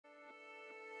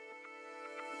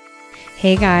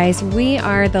Hey guys, we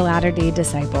are the Latter-day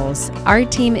Disciples. Our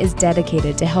team is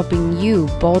dedicated to helping you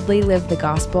boldly live the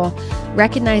gospel,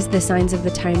 recognize the signs of the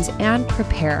times, and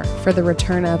prepare for the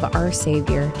return of our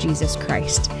Savior, Jesus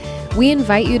Christ. We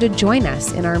invite you to join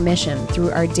us in our mission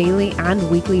through our daily and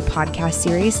weekly podcast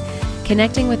series,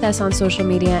 connecting with us on social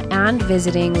media, and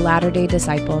visiting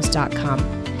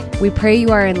latterdaydisciples.com. We pray you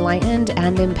are enlightened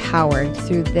and empowered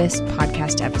through this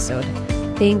podcast episode.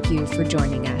 Thank you for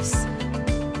joining us.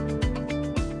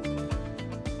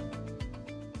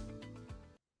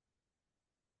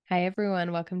 Hi,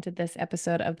 everyone. Welcome to this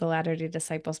episode of the Latter-day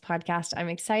Disciples podcast. I'm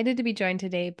excited to be joined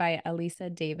today by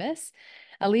Alisa Davis.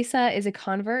 Alisa is a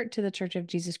convert to the Church of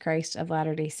Jesus Christ of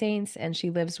Latter-day Saints, and she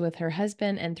lives with her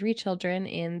husband and 3 children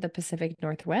in the Pacific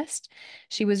Northwest.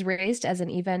 She was raised as an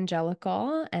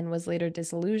evangelical and was later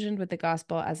disillusioned with the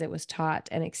gospel as it was taught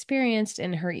and experienced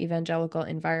in her evangelical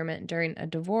environment during a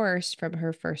divorce from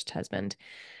her first husband.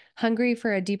 Hungry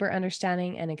for a deeper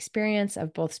understanding and experience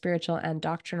of both spiritual and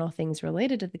doctrinal things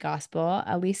related to the gospel,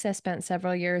 Alisa spent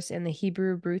several years in the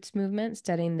Hebrew roots movement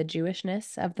studying the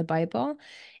Jewishness of the Bible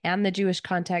and the Jewish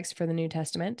context for the New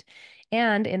Testament,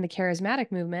 and in the Charismatic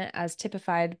movement as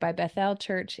typified by Bethel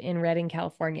Church in Redding,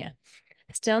 California.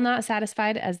 Still not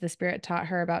satisfied as the Spirit taught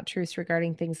her about truths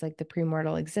regarding things like the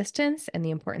premortal existence and the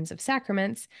importance of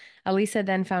sacraments, Alisa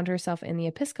then found herself in the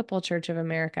Episcopal Church of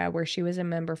America, where she was a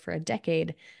member for a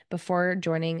decade before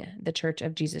joining the Church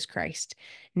of Jesus Christ.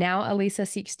 Now, Alisa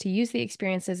seeks to use the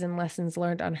experiences and lessons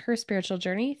learned on her spiritual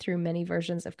journey through many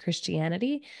versions of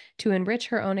Christianity to enrich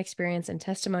her own experience and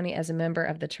testimony as a member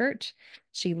of the church.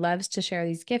 She loves to share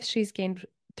these gifts she's gained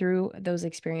through those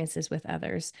experiences with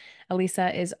others.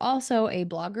 Alisa is also a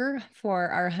blogger for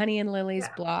our Honey and Lilies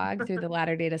blog through the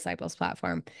Latter-day Disciples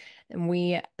platform. And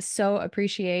we so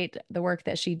appreciate the work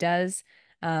that she does,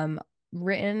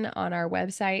 written on our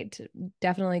website.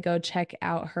 Definitely go check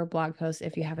out her blog post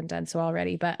if you haven't done so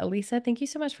already. But Alisa, thank you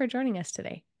so much for joining us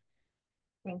today.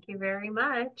 Thank you very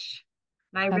much.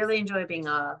 I really enjoy being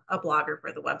a blogger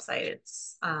for the website.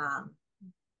 It's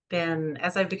been,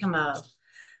 as I've become a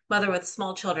mother with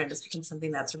small children, it's become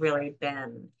something that's really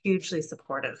been hugely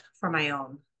supportive for my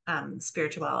own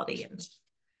spirituality and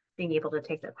being able to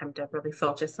take that time to really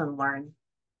focus and learn.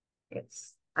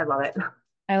 I love it.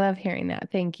 I love hearing that.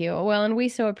 Thank you. Well, and we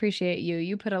so appreciate you.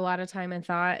 You put a lot of time and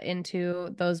thought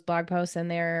into those blog posts,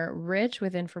 and they're rich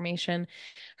with information.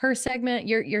 Her segment,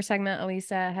 your segment,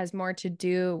 Alisa, has more to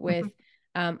do with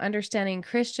understanding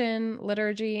Christian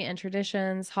liturgy and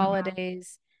traditions,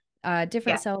 holidays,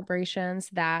 different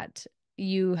celebrations that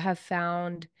you have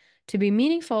found to be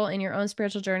meaningful in your own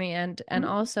spiritual journey, and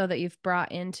also that you've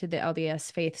brought into the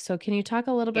LDS faith. So can you talk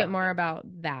a little bit more about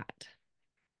that?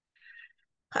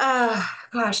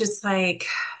 Gosh, it's like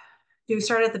you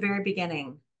start at the very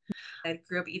beginning. I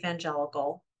grew up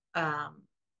evangelical.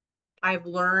 I've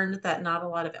learned that not a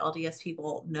lot of LDS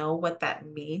people know what that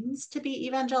means to be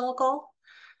evangelical.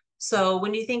 So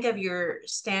when you think of your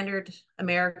standard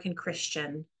American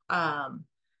Christian,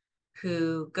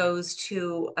 who goes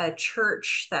to a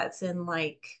church that's in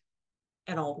like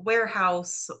an old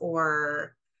warehouse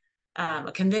or a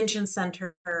convention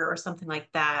center or something like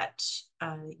that,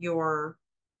 your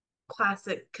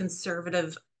classic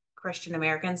conservative Christian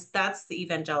Americans, that's the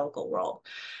evangelical world.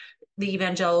 The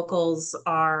evangelicals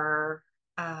are,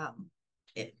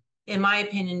 in my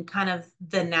opinion, kind of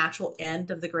the natural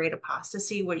end of the great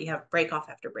apostasy, where you have break off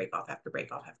after break off after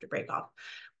break off after break off,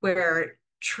 where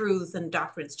truths and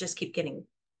doctrines just keep getting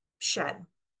shed,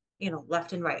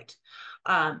 left and right.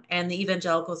 And the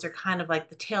evangelicals are kind of like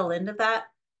the tail end of that,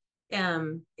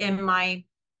 in my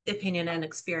opinion and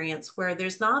experience, where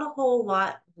there's not a whole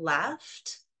lot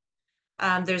left.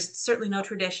 There's certainly no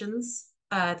traditions.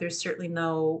 There's certainly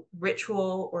no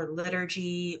ritual or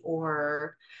liturgy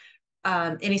or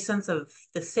any sense of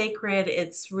the sacred.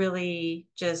 It's really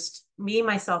just me,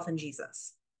 myself, and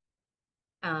Jesus,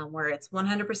 where it's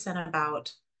 100%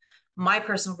 about my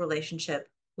personal relationship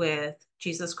with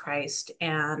Jesus Christ.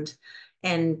 And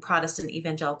in Protestant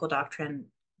evangelical doctrine,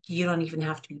 you don't even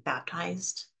have to be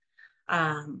baptized.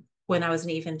 When I was an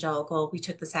evangelical, we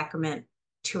took the sacrament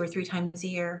 2 or 3 times a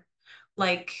year.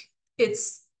 Like,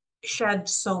 it's shed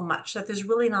so much that there's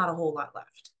really not a whole lot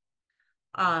left.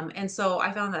 And so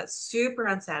I found that super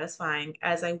unsatisfying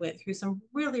as I went through some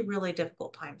really, really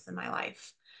difficult times in my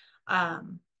life.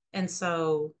 And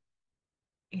so,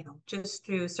 just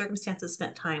through circumstances,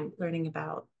 spent time learning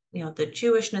about, the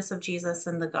Jewishness of Jesus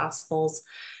and the Gospels,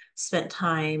 spent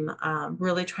time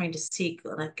really trying to seek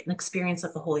like an experience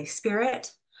of the Holy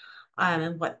Spirit,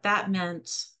 and what that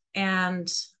meant.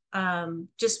 And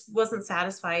just wasn't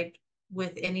satisfied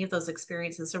with any of those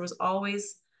experiences. There was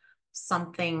always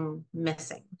something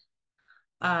missing.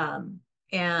 Um,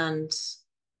 and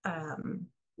um,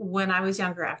 when I was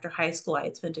younger, after high school, I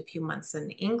had spent a few months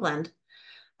in England.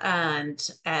 And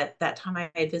at that time, I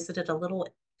had visited a little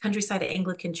countryside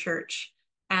Anglican church.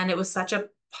 And it was such a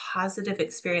positive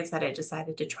experience that I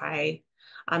decided to try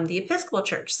the Episcopal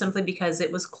Church simply because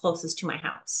it was closest to my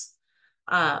house.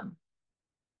 Um,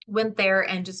 Went there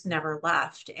and just never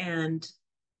left. And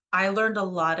I learned a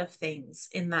lot of things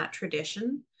in that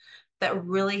tradition that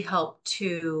really helped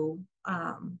to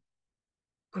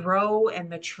grow and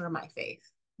mature my faith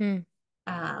Mm.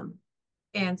 um,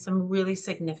 in some really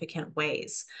significant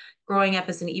ways. Growing up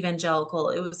as an evangelical,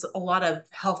 it was a lot of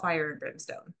hellfire and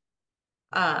brimstone.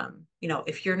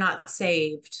 If you're not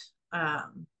saved,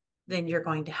 then you're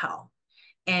going to hell,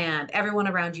 and everyone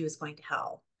around you is going to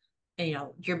hell. And,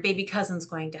 your baby cousin's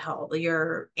going to hell,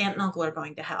 your aunt and uncle are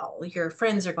going to hell, your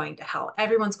friends are going to hell,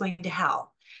 everyone's going to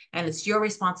hell. And it's your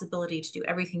responsibility to do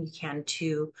everything you can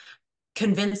to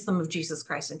convince them of Jesus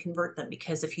Christ and convert them,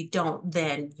 because if you don't,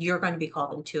 then you're going to be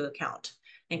called into account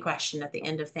and questioned at the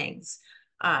end of things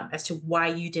as to why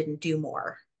you didn't do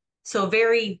more. So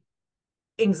very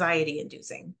anxiety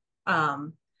inducing.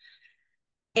 And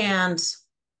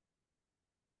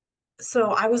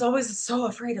so I was always so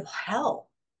afraid of hell.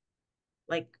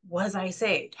 Like, was I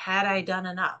saved? Had I done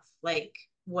enough? Like,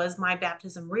 was my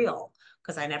baptism real?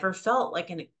 Because I never felt like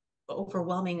an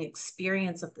overwhelming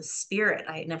experience of the Spirit.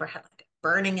 I never had like a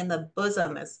burning in the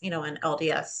bosom, as in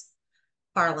LDS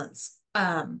parlance.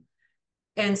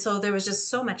 And so there was just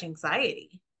so much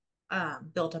anxiety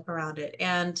built up around it.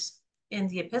 And in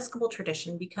the Episcopal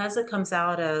tradition, because it comes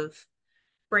out of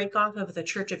break off of the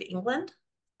Church of England.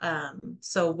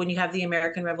 So when you have the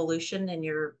American Revolution and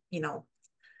you're,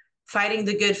 fighting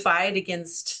the good fight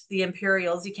against the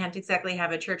Imperials, you can't exactly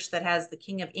have a church that has the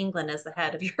King of England as the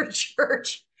head of your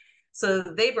church. So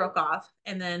they broke off,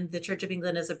 and then the Church of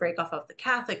England is a break off of the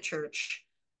Catholic Church.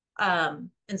 And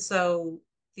so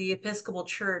the Episcopal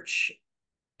Church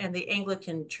and the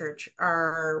Anglican Church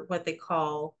are what they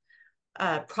call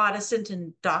Protestant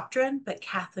in doctrine, but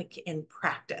Catholic in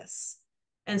practice.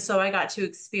 And so I got to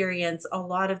experience a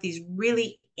lot of these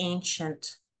really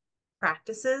ancient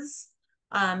practices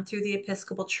through the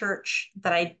Episcopal Church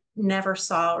that I never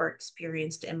saw or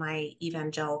experienced in my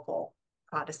evangelical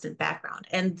Protestant background.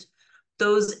 And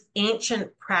those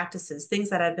ancient practices, things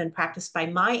that have been practiced by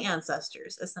my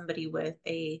ancestors as somebody with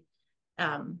a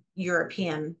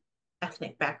European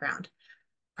ethnic background,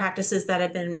 practices that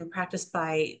have been practiced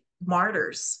by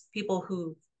martyrs, people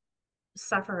who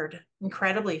suffered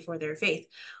incredibly for their faith.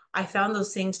 I found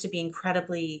those things to be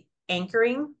incredibly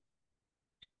anchoring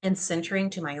and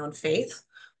centering to my own faith,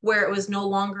 where it was no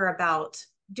longer about,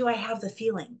 do I have the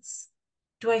feelings?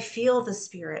 Do I feel the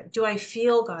Spirit? Do I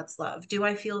feel God's love? Do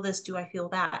I feel this? Do I feel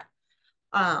that?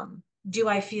 Do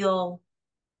I feel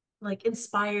like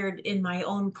inspired in my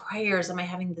own prayers? Am I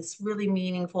having this really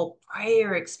meaningful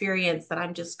prayer experience that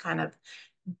I'm just kind of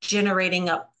generating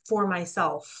up for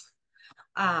myself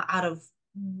out of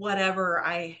whatever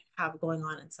I have going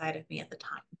on inside of me at the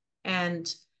time?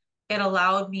 And it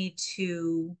allowed me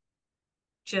to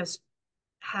just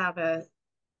have a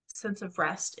sense of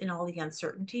rest in all the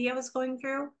uncertainty I was going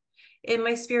through in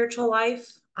my spiritual life,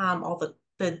 all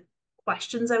the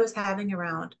questions I was having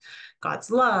around God's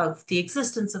love, the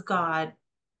existence of God,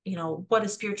 what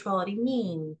does spirituality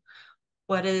mean?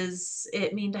 What does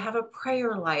it mean to have a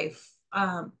prayer life?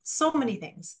 So many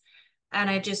things. And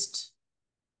I just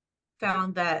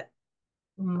found that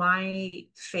my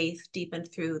faith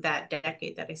deepened through that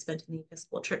decade that I spent in the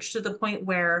Episcopal Church, to the point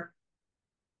where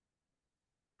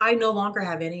I no longer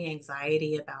have any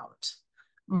anxiety about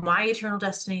my eternal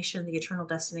destination, the eternal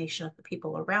destination of the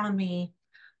people around me.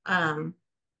 Um,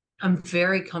 I'm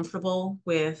very comfortable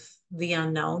with the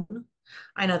unknown.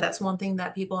 I know that's one thing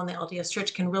that people in the LDS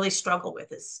church can really struggle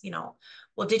with is,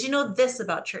 well, did you know this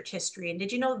about church history? And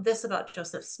did you know this about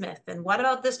Joseph Smith? And what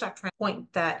about this doctrinal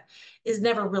point that is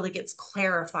never really gets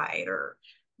clarified? Or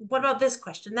what about this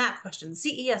question, that question,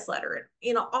 CES letter,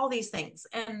 and, all these things.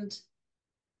 And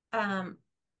um,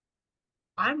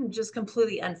 I'm just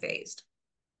completely unfazed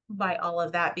by all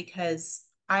of that, because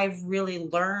I've really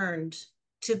learned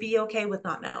to be okay with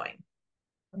not knowing.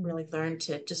 I've really learned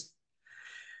to just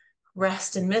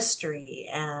rest in mystery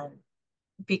and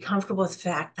be comfortable with the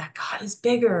fact that God is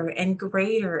bigger and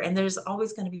greater, and there's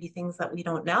always going to be things that we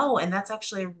don't know. And that's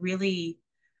actually a really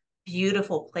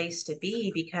beautiful place to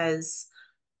be, because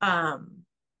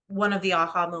one of the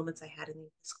aha moments I had in the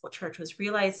Episcopal Church was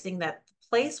realizing that the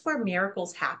place where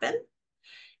miracles happen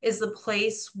is the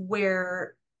place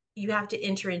where you have to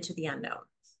enter into the unknown.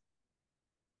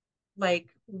 Like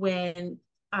when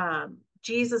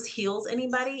Jesus heals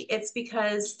anybody, it's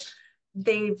because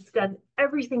they've done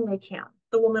everything they can.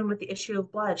 The woman with the issue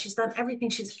of blood, she's done everything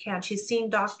she can. She's seen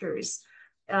doctors.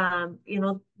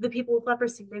 The people with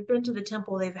leprosy, they've been to the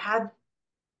temple. They've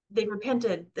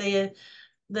repented.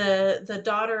 The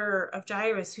daughter of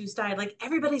Jairus who's died, like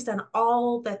everybody's done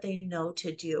all that they know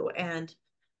to do. And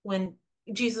when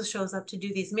Jesus shows up to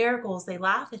do these miracles, they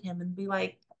laugh at him and be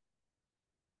like,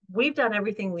 we've done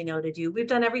everything we know to do. We've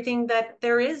done everything that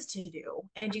there is to do.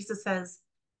 And Jesus says,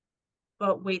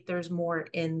 but wait, there's more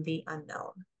in the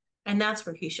unknown. And that's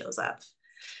where he shows up.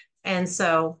 And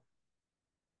so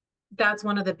that's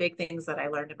one of the big things that I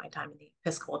learned in my time in the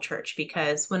Episcopal Church,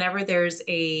 because whenever there's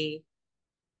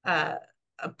uh,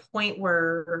 a point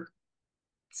where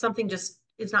something just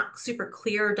is not super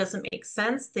clear, doesn't make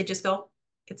sense, they just go,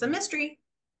 it's a mystery.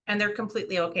 And they're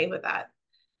completely okay with that.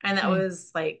 And that Mm.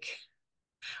 was like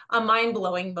a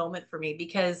mind-blowing moment for me,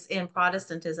 because in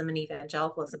Protestantism and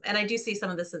evangelicalism, and I do see some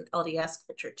of this in LDS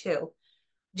culture too,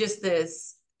 just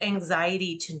this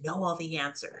anxiety to know all the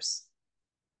answers.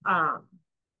 Um,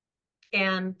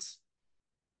 and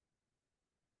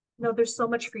there's so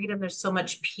much freedom, there's so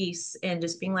much peace in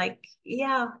just being like,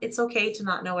 yeah, it's okay to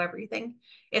not know everything.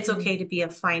 It's Mm. okay to be a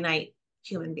finite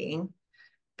human being.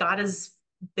 God is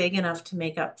big enough to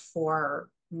make up for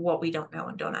what we don't know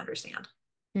and don't understand.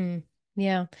 Mm.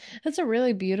 Yeah, that's a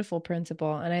really beautiful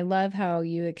principle. And I love how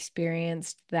you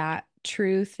experienced that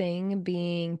true thing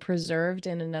being preserved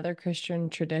in another Christian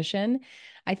tradition.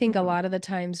 I think a Mm-hmm. lot of the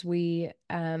times we,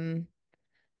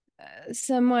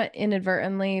 somewhat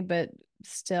inadvertently, but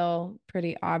still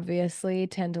pretty obviously,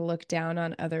 tend to look down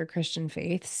on other Christian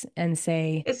faiths and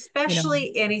say, you know,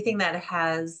 Especially anything that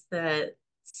has the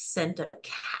scent of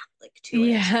Catholic to it.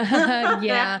 yeah,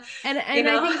 yeah. And you I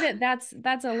know? think that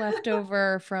that's a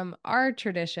leftover from our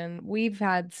tradition. We've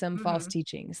had some false Mm-hmm.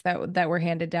 teachings that were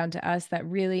handed down to us that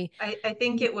really I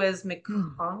think it was Mm.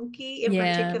 McConkie in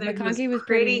Yeah, particular who was McConkie was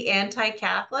pretty pretty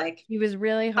anti-Catholic. he was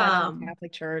really hard on the Um,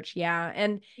 Catholic Church. Yeah.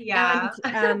 And and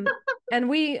yeah. um and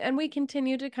we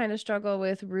continue to kind of struggle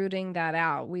with rooting that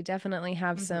out. We definitely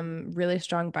have hmm some really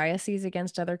strong biases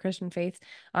against other Christian faiths.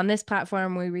 On this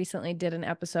platform, we recently did an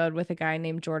episode with a guy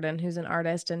named Jordan who's an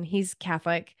artist and he's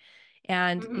Catholic.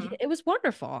 And hmm it was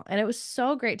wonderful. And it was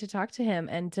so great to talk to him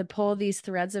and to pull these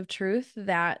threads of truth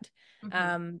hmm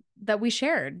that we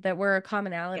shared, that were a Yeah.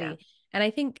 commonality. And I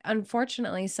think,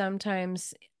 unfortunately,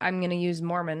 sometimes I'm going to use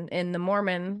Mormon in the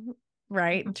Mormon,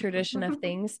 right, tradition of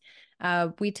things.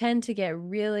 We tend to get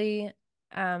really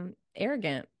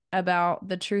arrogant about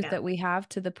the truth Yeah. that we have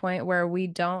to the point where we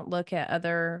don't look at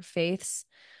other faiths,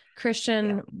 Christian,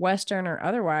 Yeah. Western, or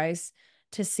otherwise,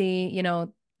 to see,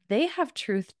 they have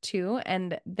truth too,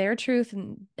 and their truth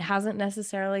hasn't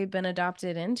necessarily been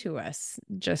adopted into us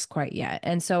just quite yet.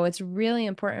 And so it's really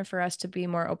important for us to be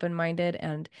more open-minded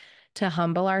and to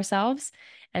humble ourselves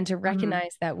and to hmm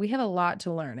recognize that we have a lot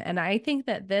to learn. And I think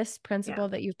that this Yeah. principle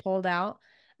that you've pulled out,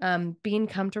 being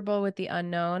comfortable with the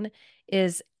unknown,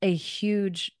 is a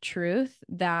huge truth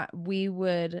that we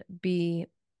would be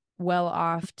well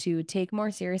off to take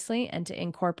more seriously and to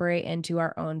incorporate into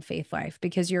our own faith life.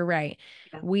 Because you're right,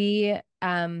 Yeah.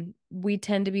 we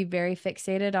tend to be very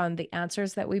fixated on the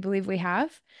answers that we believe we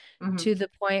have, hmm to the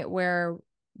point where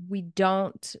we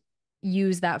don't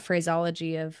use that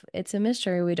phraseology of it's a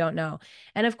mystery, we don't know.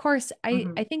 And of course, I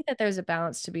hmm think that there's a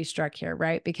balance to be struck here,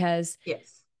 right? Because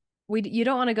Yes. you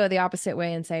don't want to go the opposite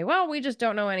way and say, well, we just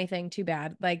don't know anything, too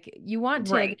bad. Like, you want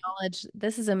to Right. acknowledge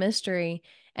this is a mystery,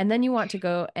 and then you want to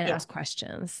go and Yeah. ask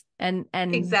questions and dig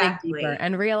deeper Exactly.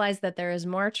 and realize that there is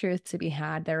more truth to be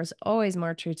had. There is always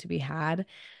more truth to be had.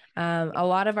 A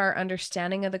lot of our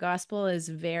understanding of the gospel is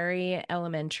very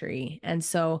elementary. And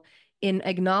so, in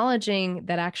acknowledging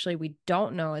that actually we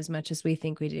don't know as much as we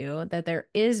think we do, that there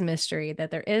is mystery, that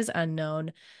there is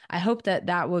unknown, I hope that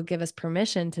that will give us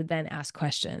permission to then ask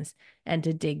questions and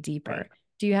to dig deeper. Right.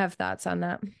 Do you have thoughts on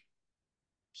that?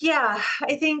 Yeah.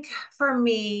 I think for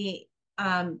me,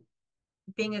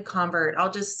 being a convert,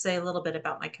 I'll just say a little bit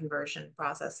about my conversion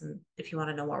process. And if you want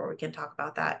to know more, we can talk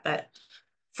about that. But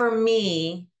for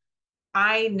me,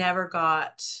 I never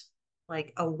got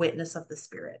like a witness of the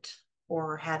spirit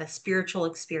or had a spiritual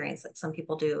experience like some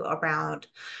people do around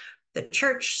the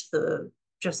church, the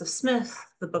Joseph Smith,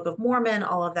 the Book of Mormon,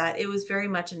 all of that. It was very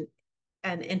much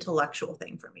an intellectual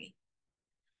thing for me.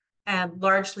 And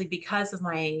largely because of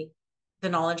the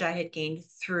knowledge I had gained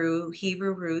through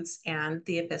Hebrew roots and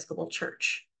the Episcopal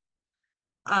Church.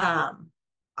 Um,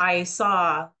 I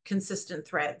saw consistent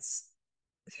threads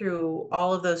through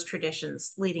all of those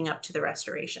traditions leading up to the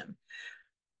Restoration.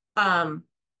 Um,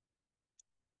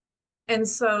 And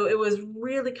so it was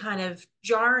really kind of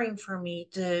jarring for me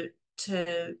to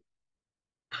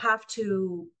have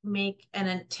to make an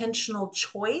intentional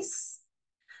choice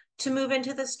to move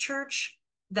into this church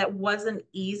that wasn't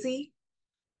easy.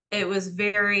 It was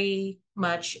very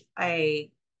much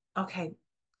okay,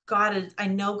 I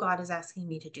know God is asking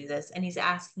me to do this, and he's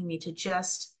asking me to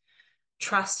just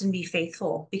trust and be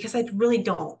faithful because I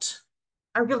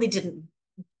really didn't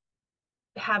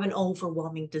have an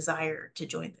overwhelming desire to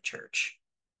join the church.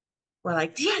 We're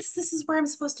like, yes, this is where I'm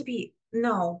supposed to be.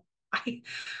 No, I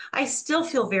I still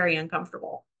feel very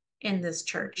uncomfortable in this Mhm.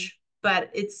 church,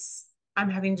 but I'm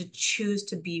having to choose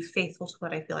to be faithful to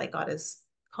what I feel like God is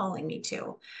calling me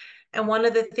to. And one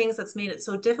of the things that's made it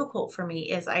so difficult for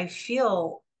me is I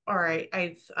feel, or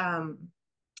I've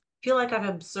feel like I've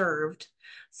observed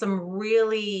some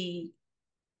really,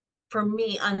 for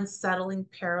me, unsettling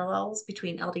parallels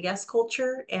between LDS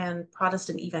culture and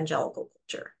Protestant evangelical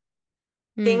culture.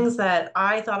 Mm. Things that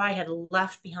I thought I had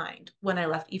left behind when I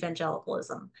left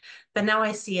evangelicalism, but now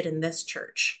I see it in this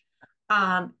church,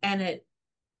 and it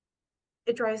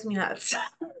drives me nuts.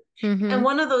 And Mm-hmm.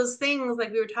 one of those things,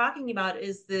 like we were talking about,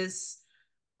 is this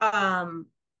um,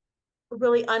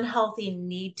 really unhealthy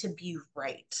need to be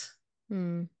right.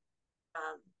 Mm.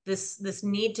 This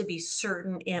need to be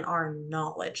certain in our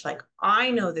knowledge. Like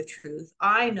I know the truth.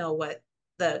 I know what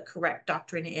the correct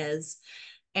doctrine is,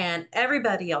 and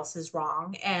everybody else is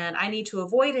wrong. And I need to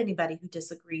avoid anybody who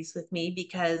disagrees with me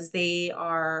because they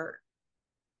are,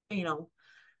 you know,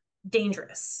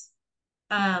 dangerous.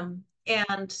 Mm.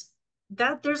 And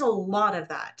that there's a lot of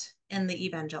that in the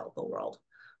evangelical world,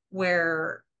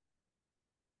 where,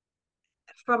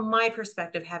 from my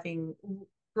perspective, having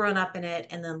grown up in it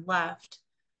and then left,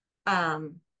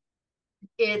 um,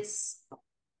 it's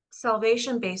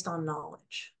salvation based on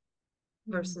knowledge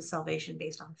Mm. versus salvation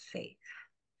based on faith.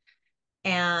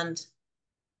 And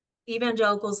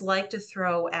evangelicals like to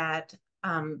throw at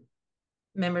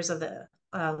members of the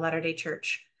Latter-day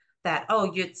Church that,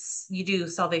 oh, you do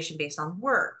salvation based on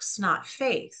works, not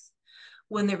faith.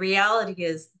 When the reality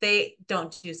is they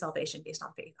don't do salvation based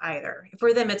on faith either.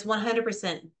 For them, it's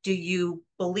 100%, do you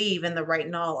believe in the right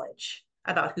knowledge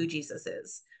about who Jesus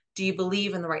is? Do you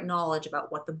believe in the right knowledge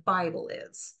about what the Bible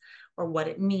is or what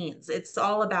it means? It's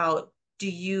all about,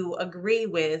 do you agree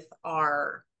with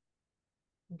our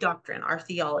doctrine, our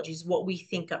theologies, what we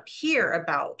think up here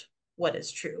about what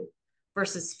is true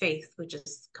versus faith, which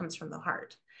comes from the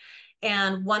heart.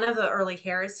 And one of the early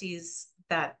heresies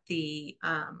that the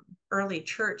early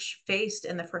church faced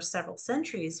in the first several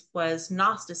centuries was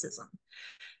Gnosticism.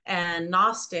 And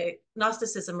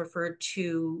Gnosticism referred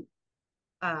to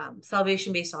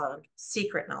salvation based on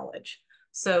secret knowledge.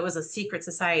 So it was a secret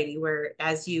society where,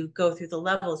 as you go through the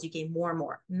levels, you gain more and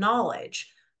more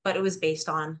knowledge, but it was based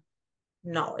on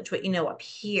knowledge. What you know up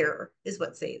here is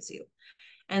what saves you.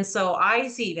 And so I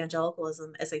see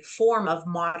evangelicalism as a form of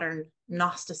modern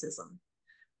Gnosticism,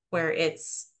 where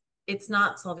it's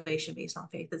not salvation based on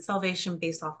faith. It's salvation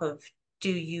based off of,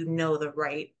 do you know the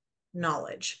right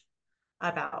knowledge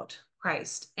about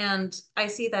Christ? And I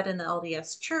see that in the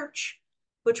LDS church,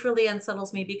 which really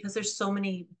unsettles me because there's so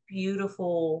many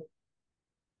beautiful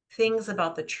things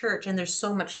about the church and there's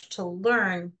so much to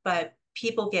learn, but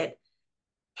people get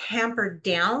hampered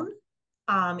down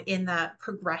in that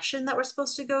progression that we're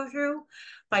supposed to go through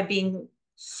by being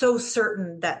so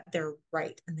certain that they're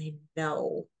right and they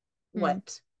know Mm.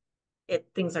 what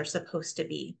things are supposed to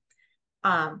be.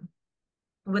 Um,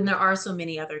 when there are so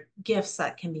many other gifts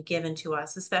that can be given to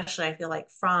us, especially I feel like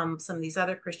from some of these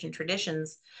other Christian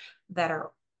traditions that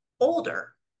are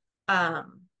older.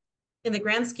 Um, in the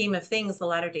grand scheme of things, the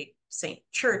Latter-day Saint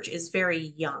Church is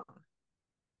very young.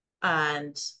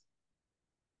 And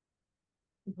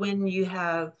when you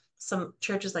have some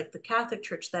churches like the Catholic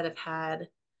Church that have had,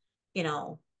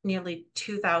 nearly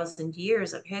 2,000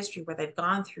 years of history where they've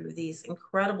gone through these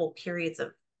incredible periods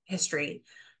of history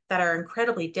that are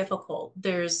incredibly difficult.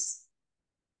 There's,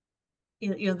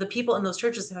 the people in those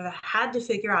churches have had to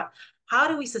figure out, how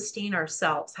do we sustain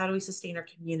ourselves? How do we sustain our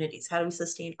communities? How do we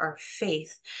sustain our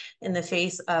faith in the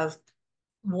face of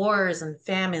wars and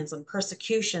famines and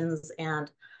persecutions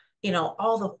and,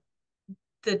 all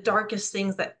the darkest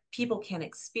things that people can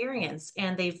experience?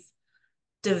 And they've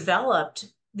developed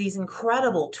these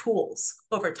incredible tools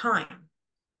over time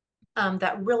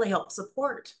that really help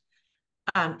support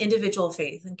individual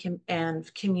faith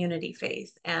and community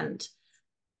faith. And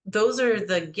those are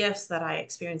the gifts that I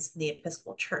experienced in the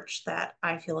Episcopal Church that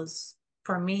I feel is,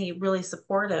 for me, really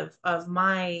supportive of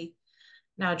my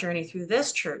now journey through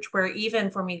this church, where even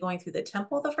for me going through the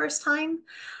temple the first time,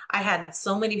 I had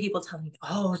so many people telling me,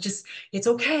 oh, just, it's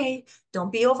okay.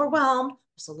 Don't be overwhelmed.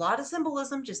 There's a lot of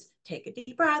symbolism. Just take a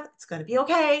deep breath. It's going to be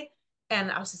okay.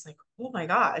 And I was just like, oh my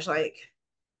gosh, like,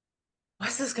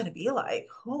 what's this going to be like?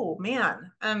 Oh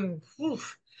man.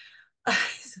 Oof.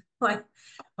 Like,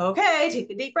 okay,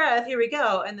 take a deep breath. Here we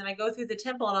go. And then I go through the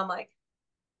temple and I'm like,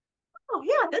 oh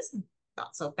yeah, this is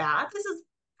not so bad. This is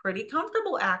pretty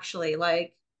comfortable actually.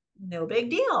 Like, no big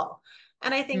deal.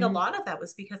 And I think a Mm-hmm. lot of that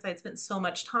was because I'd spent so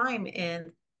much time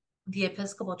in the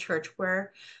Episcopal Church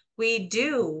where we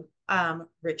do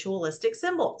ritualistic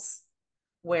symbols,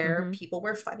 where Mm-hmm. people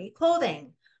wear funny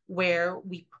clothing, where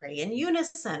we pray in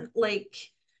unison. Like,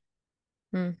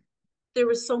 Mm-hmm. there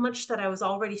was so much that I was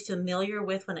already familiar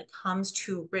with when it comes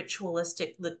to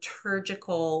ritualistic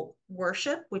liturgical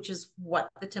worship, which is what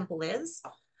the temple is,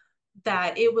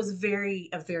 that it was a very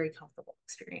comfortable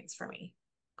experience for me.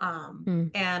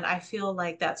 And I feel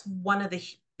like that's one of the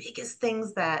biggest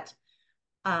things that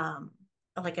um,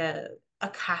 like a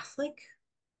Catholic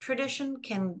tradition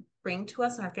can bring to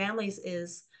us and our families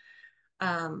is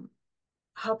um,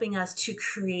 helping us to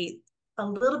create a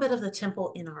little bit of the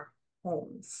temple in our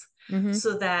homes Mm-hmm.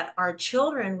 so that our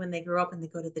children, when they grow up and they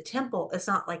go to the temple, it's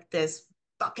not like this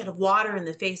bucket of water in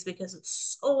the face because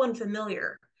it's so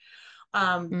unfamiliar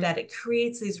that it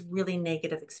creates these really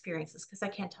negative experiences. Because I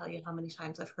can't tell you how many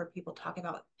times I've heard people talk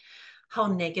about how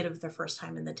negative their first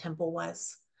time in the temple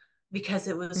was because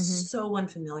it was Mm-hmm. so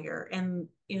unfamiliar and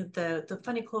the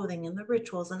funny clothing and the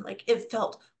rituals and like it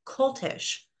felt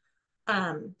cultish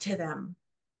to them.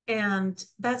 And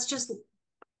that's just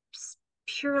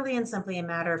purely and simply a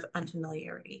matter of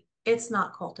unfamiliarity. It's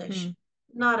not cultish, Mm-hmm.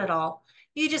 not at all.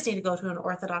 You just need to go to an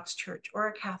Orthodox church or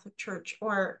a Catholic church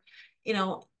or, you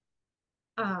know,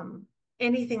 um,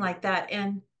 anything like that.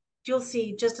 And you'll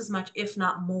see just as much, if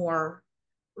not more,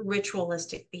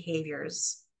 ritualistic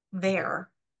behaviors there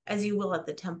as you will at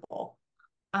the temple.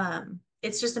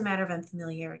 It's just a matter of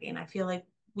unfamiliarity. And I feel like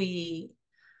we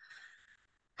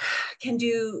can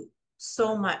do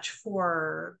so much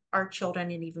for our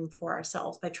children and even for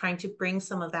ourselves by trying to bring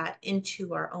some of that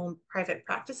into our own private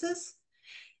practices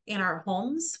in our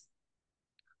homes.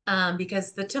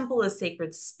 Because the temple is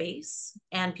sacred space,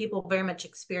 and people very much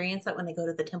experience that when they go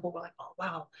to the temple. We're like, oh,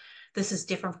 wow, this is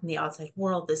different from the outside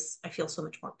world. This, I feel so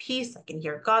much more peace. I can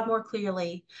hear God more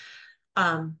clearly.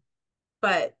 Um,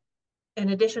 but in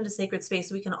addition to sacred space,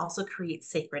 we can also create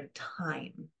sacred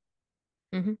time.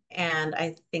 Mm-hmm. And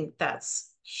I think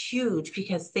that's huge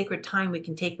because sacred time we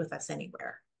can take with us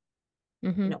anywhere.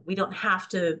 Mm-hmm. We don't have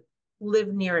to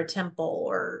live near a temple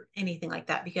or anything like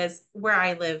that because where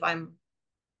I live, I'm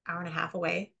hour and a half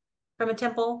away from a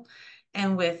temple.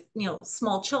 And with,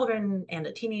 small children and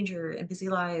a teenager and busy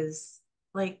lives,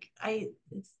 like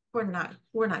we're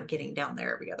not getting down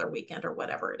there every other weekend or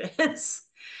whatever it is.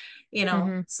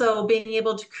 Mm-hmm. So being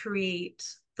able to create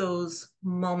those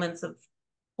moments of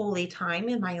holy time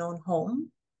in my own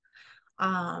home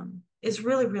is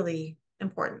really, really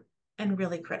important and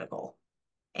really critical.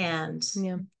 And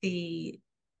Yeah. the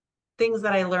things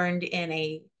that I learned in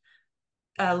a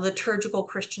liturgical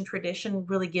Christian tradition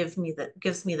really gives me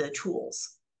the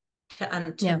tools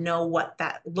to Yeah. know what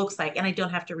that looks like, and I don't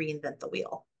have to reinvent the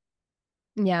wheel.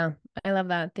 Yeah, I love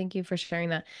that. Thank you for sharing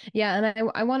that. Yeah,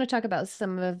 and I want to talk about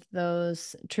some of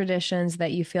those traditions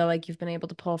that you feel like you've been able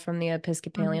to pull from the Mm-hmm.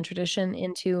 Episcopalian tradition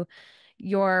into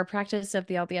your practice of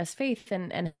the LDS faith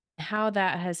and how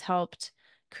that has helped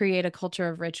create a culture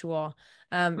of ritual.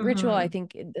 Ritual, I Mm-hmm.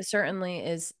 think, it certainly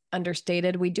is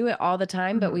understated. We do it all the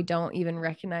time, but we Mm-hmm. don't even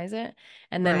recognize it.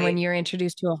 And then when Right. you're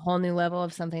introduced to a whole new level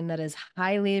of something that is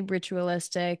highly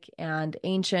ritualistic and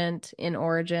ancient in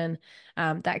origin,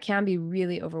 that can be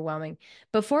really overwhelming.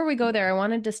 Before we go there, I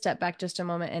wanted to step back just a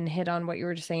moment and hit on what you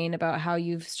were saying about how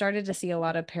you've started to see a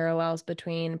lot of parallels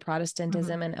between Mm-hmm.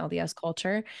 Protestantism and LDS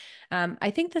culture.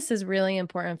 I think this is really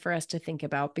important for us to think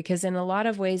about because, in a lot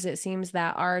of ways, it seems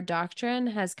that our doctrine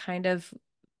has kind of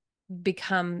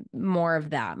become more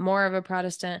of that, more of a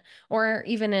Protestant or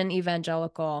even an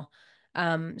evangelical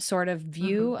sort of Mm-hmm.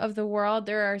 view of the world.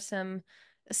 There are some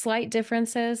slight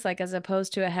differences, like as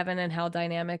opposed to a heaven and hell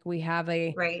dynamic, we have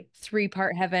a Right.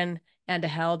 three-part heaven and a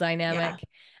hell Yeah. dynamic.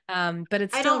 But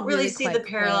it's I still don't really really see the quite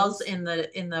parallels close. in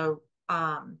the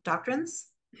doctrines.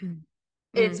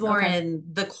 It's more Okay. in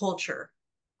the culture,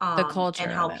 The and culture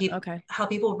of how it. people Okay. how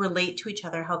people relate to each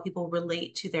other, how people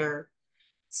relate to their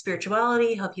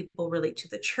spirituality, how people relate to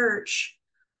the church.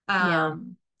 Yeah.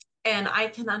 Um, and I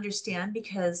can understand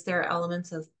because there are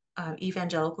elements of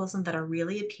evangelicalism that are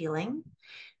really appealing.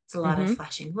 It's a lot of Hmm.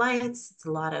 flashing lights, it's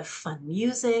a lot of fun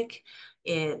music,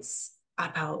 it's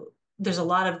about there's a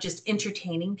lot of just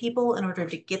entertaining people in order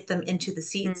to get them into the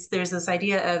Mm, seats. There's this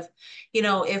idea of, you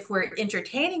know, if we're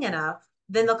entertaining enough,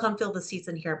 then they'll come fill the seats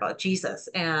and hear about Jesus.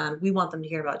 And we want them to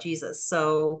hear about Jesus.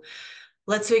 So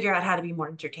let's figure out how to be more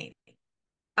entertaining.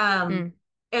 Um, mm.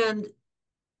 and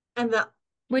and the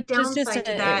Which is just downside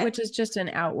to that, which is just an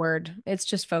outward. It's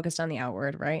just focused on the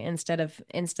outward, right? Instead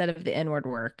of the inward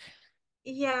work.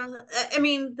 yeah, I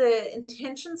mean, the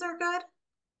intentions are good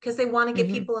because they want to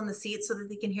get Hmm. people in the seats so that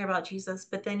they can hear about Jesus.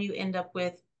 But then you end up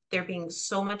with there being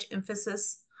so much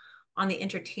emphasis on the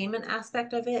entertainment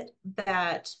aspect of it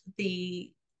that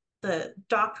the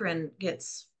doctrine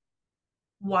gets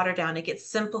watered down. It gets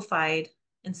simplified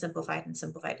and simplified and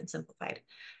simplified and simplified.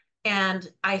 And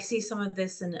I see some of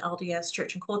this in LDS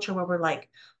church and culture where we're like,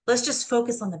 let's just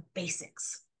focus on the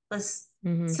basics. Let's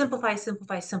Hmm. simplify,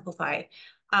 simplify, simplify.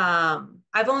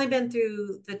 I've only been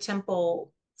through the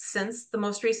temple since the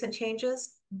most recent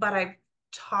changes, but I've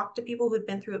talked to people who've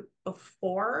been through it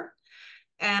before,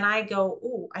 and I go,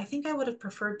 oh, I think I would have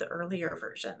preferred the earlier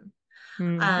version.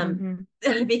 Um,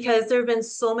 Mm-hmm. because there have been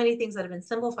so many things that have been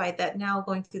simplified that now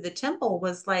going through the temple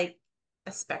was like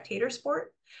a spectator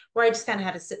sport where I just kind of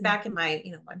had to sit back in my,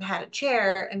 you know, I had a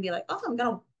chair and be like, oh, I'm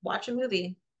going to watch a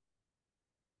movie.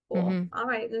 Cool. Hmm. All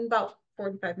right. In about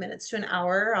 45 minutes to an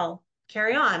hour, I'll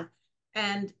carry on.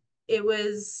 And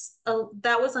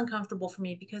that was uncomfortable for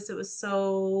me because it was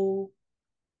so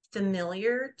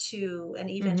familiar to an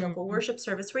evangelical Hmm. worship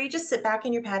service where you just sit back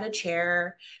in your padded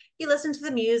chair, you listen to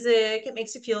the music, it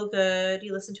makes you feel good,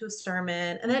 you listen to a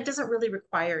sermon, and it doesn't really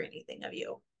require anything of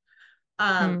you.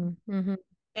 Hmm.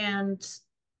 And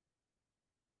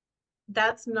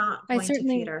that's not I going to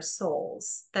feed certainly our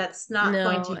souls. That's not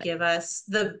going to no. give us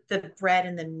the bread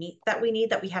and the meat that we need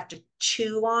that we have to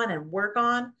chew on and work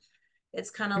on. It's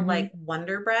kind of Hmm. like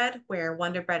Wonder Bread, where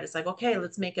Wonder Bread is like, okay,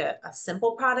 let's make a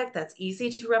simple product that's easy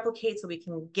to replicate so we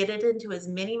can get it into as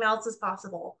many mouths as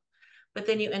possible. But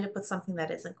then you end up with something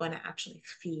that isn't going to actually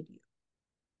feed you.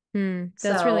 Hmm.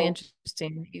 That's really So,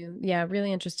 interesting. Yeah,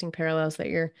 really interesting parallels that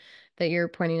you're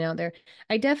pointing out there.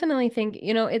 I definitely think,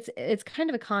 it's kind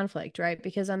of a conflict, right?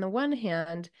 Because on the one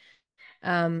hand,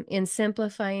 in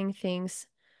simplifying things,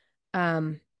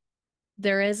 um,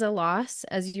 there is a loss,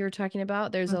 as you were talking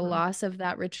about. There's a mhm, loss of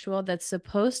that ritual that's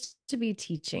supposed to be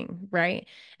teaching, right?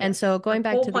 And so yes, the going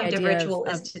back whole to the point of idea ritual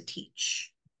is of to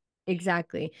teach.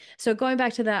 exactly. So going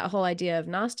back to that whole idea of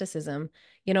Gnosticism,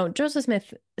 Joseph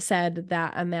Smith said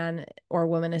that a man or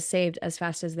woman is saved as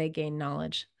fast as they gain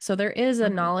knowledge. So there is a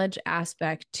Mhm, knowledge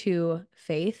aspect to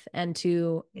faith and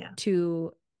to yeah.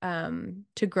 to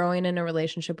to growing in a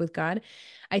relationship with God.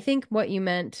 I think what you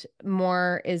meant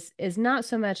more is not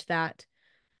so much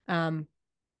um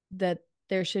that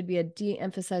there should be a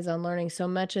de-emphasis on learning so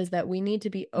much as that we need to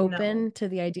be No. open to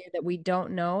the idea that we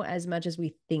don't know as much as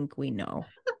we think we know.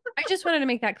 I just wanted to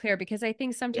make that clear because I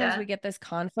think sometimes we Yeah. get this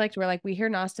conflict where like we hear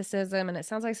Gnosticism and it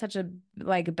sounds like such a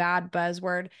like bad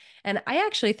buzzword. And I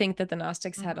actually think that the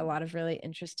Gnostics had a Mhm, lot of really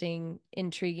interesting,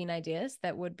 intriguing ideas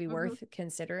that would be mhm, worth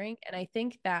considering. And I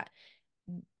think that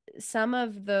some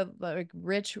of the like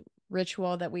rich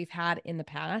ritual that we've had in the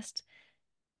past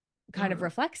kind of mhm.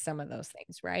 reflects some of those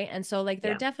things, right? And so like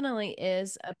there Yeah. definitely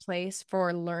is a place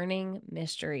for learning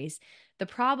mysteries. The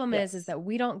problem is Yes. that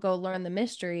we don't go learn the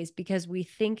mysteries because we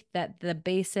think that the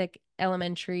basic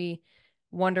elementary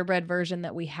Wonder Bread version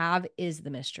that we have is the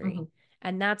mystery. Mhm.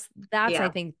 And that's I Yeah.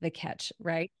 think the catch,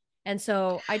 right? And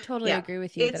so I totally Yeah. agree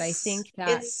with you that I It's think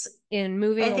that it's in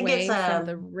moving I think it's away from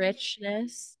the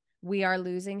richness, we are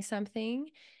losing something.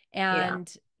 yeah.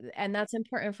 And that's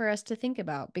important for us to think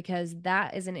about because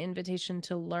that is an invitation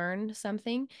to learn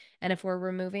something. And if we're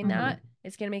removing that, Mhm.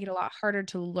 it's going to make it a lot harder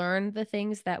to learn the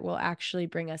things that will actually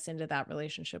bring us into that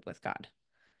relationship with God.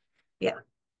 Yeah.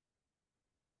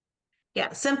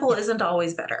 Yeah. Simple Yeah. isn't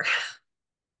always better.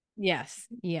 Yes,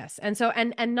 yes.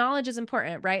 And knowledge is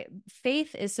important, right?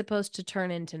 Faith is supposed to turn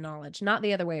into knowledge, not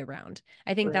the other way around.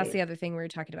 I think that's Right. the other thing we were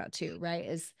talking about too, right?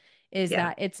 Is Yeah.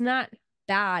 that it's not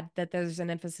bad that there's an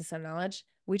emphasis on knowledge.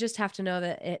 We just have to know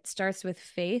that it starts with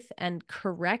faith and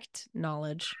correct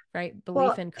knowledge, right?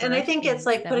 Belief Well, in and I correct think it's things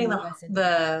like that putting move the us into God.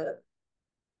 the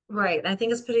right. I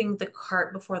think it's putting the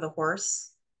cart before the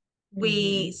horse.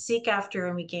 We Hmm. seek after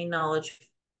and we gain knowledge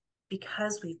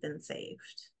because we've been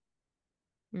saved.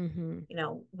 Hmm. You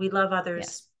know, we love Yes.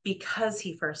 others because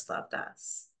he first loved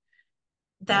us.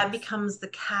 That Yes. becomes the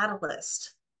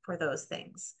catalyst for those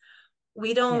things.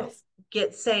 We don't Yes.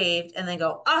 get saved and then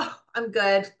go, oh, I'm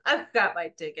good. I've got my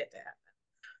ticket to heaven.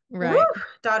 Woo, Right.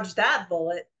 dodge that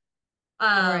bullet.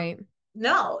 Um, Right.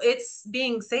 no, it's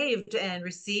being saved and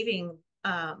receiving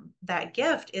that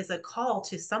gift is a call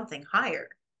to something higher.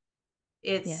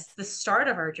 It's Yes. the start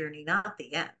of our journey, not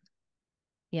the end.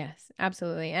 Yes,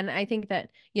 absolutely. And I think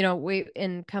that, we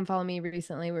in Come Follow Me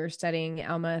recently, we were studying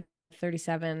Alma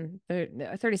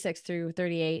 36 through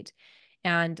 38.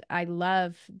 And I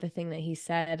love the thing that he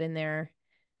said in there,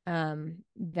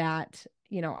 that,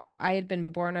 I had been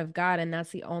born of God, and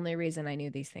that's the only reason I knew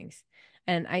these things.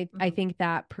 And I Mhm. think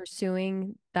that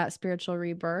pursuing that spiritual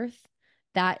rebirth,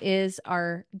 that is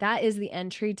the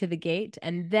entry to the gate,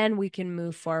 and then we can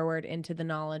move forward into the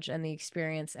knowledge and the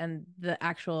experience and the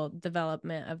actual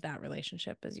development of that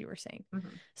relationship, as you were saying.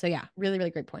 Mhm. So yeah, really,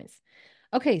 really great points.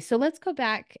 Okay, so let's go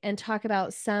back and talk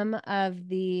about some of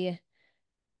the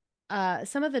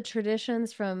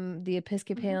traditions from the Mhm.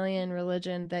 Episcopalian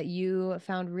religion that you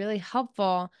found really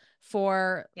helpful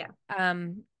for Yeah.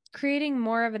 um, creating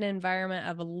more of an environment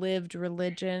of a lived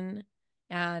religion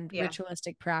and Yeah.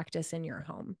 ritualistic practice in your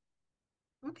home.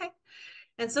 Okay.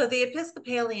 And so the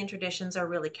Episcopalian traditions are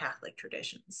really Catholic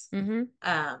traditions. Mm-hmm.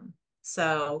 Um,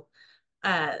 so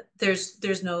there's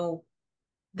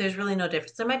really no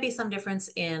difference. There might be some difference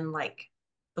in like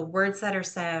the words that are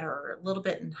said or a little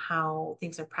bit in how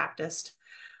things are practiced.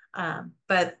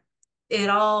 But it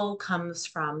all comes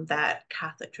from that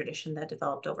Catholic tradition that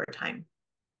developed over time.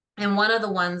 And one of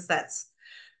the ones that's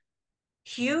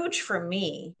huge for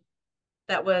me,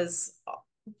 that was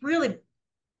really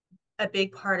a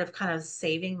big part of kind of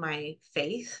saving my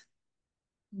faith,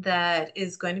 that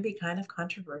is going to be kind of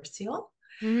controversial,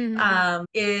 Mm-hmm.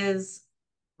 is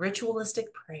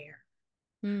ritualistic prayer.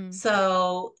 Mm-hmm.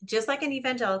 So, just like in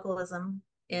evangelicalism,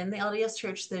 in the LDS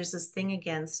church, there's this thing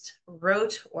against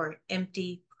rote or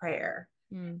empty prayer,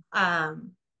 Mm-hmm.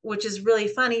 which is really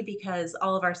funny because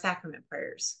all of our sacrament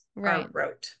prayers are Right.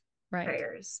 rote Right.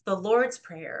 prayers. The Lord's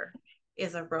Prayer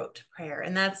is a rote prayer.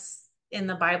 And that's in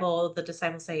the Bible, the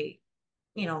disciples say,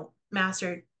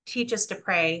 Master, teach us to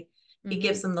pray. He Mm-hmm.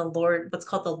 gives them what's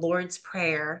called the Lord's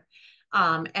Prayer.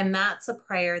 And that's a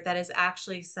prayer that is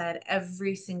actually said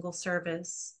every single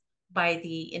service by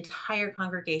the entire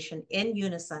congregation in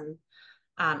unison,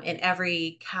 in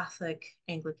every Catholic,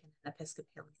 Anglican, and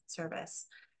Episcopalian service.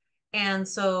 And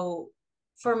so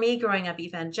for me, growing up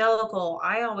evangelical,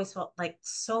 I always felt like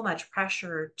so much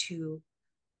pressure to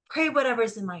pray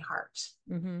whatever's in my heart.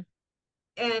 Mm-hmm.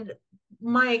 And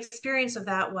my experience of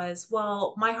that was,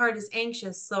 well, my heart is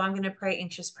anxious, so I'm going to pray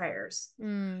anxious prayers.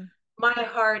 Mm-hmm. My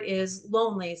heart is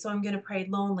lonely, so I'm going to pray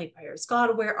lonely prayers.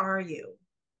 God, where are you?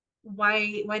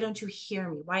 Why don't you hear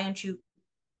me? Why aren't you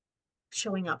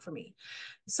showing up for me?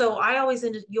 So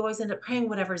you always end up praying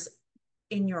whatever's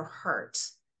in your heart,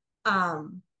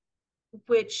 um,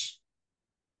 which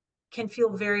can feel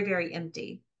very, very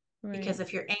empty. Because Right.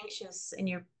 if you're anxious and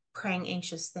you're praying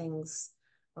anxious things,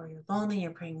 or you're lonely,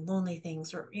 you're praying lonely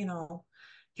things, or,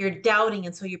 you're doubting,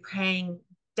 and so you're praying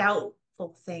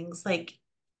doubtful things, like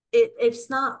it's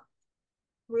not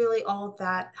really all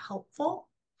that helpful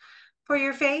for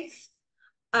your faith.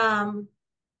 Um,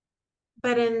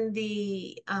 but in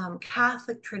the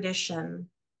Catholic tradition,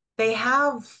 they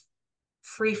have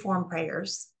free form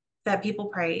prayers that people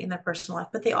pray in their personal life,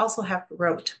 but they also have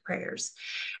rote prayers.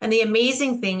 And the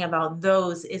amazing thing about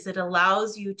those is it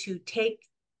allows you to take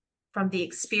from the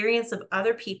experience of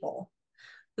other people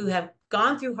who have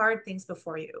gone through hard things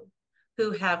before you,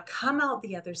 who have come out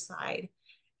the other side,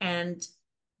 and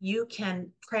you can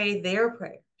pray their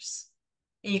prayers.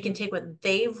 And you can take what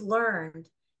they've learned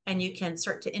and you can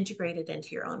start to integrate it into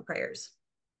your own prayers.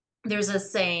 There's a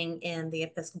saying in the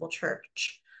Episcopal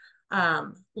Church,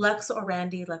 lex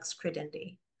orandi, lex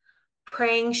credendi.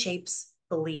 Praying shapes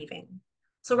believing.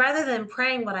 So rather than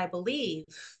praying what I believe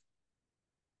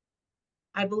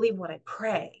what I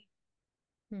pray.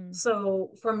 Mm-hmm.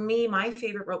 So for me, my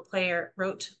favorite rote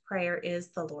prayer is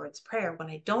the Lord's Prayer. When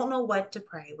I don't know what to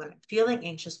pray, when I'm feeling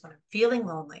anxious, when I'm feeling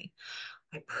lonely,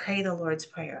 I pray the Lord's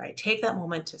Prayer. I take that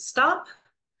moment to stop,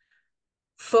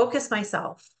 focus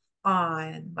myself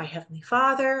on my Heavenly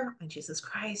Father, on Jesus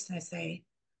Christ, and I say,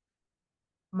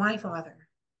 my Father,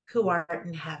 who art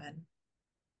in heaven,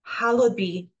 hallowed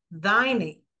be thy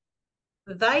name.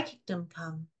 Thy kingdom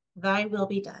come, thy will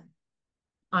be done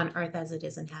on earth as it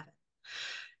is in heaven.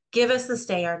 Give us this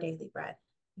day our daily bread.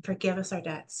 And forgive us our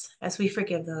debts as we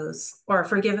forgive those, or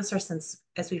forgive us our sins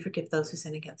as we forgive those who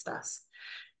sin against us.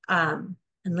 And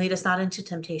lead us not into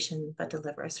temptation, but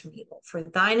deliver us from evil. For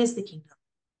thine is the kingdom,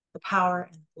 the power,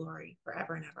 and the glory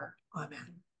forever and ever.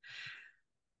 Amen.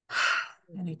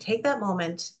 And I take that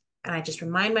moment and I just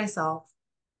remind myself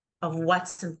of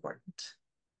what's important.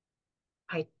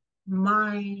 I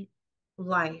my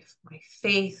life, my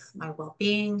faith, my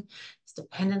well-being is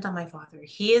dependent on my Father.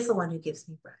 He is the one who gives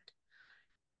me bread.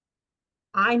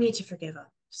 I need to forgive others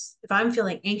if I'm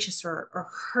feeling anxious or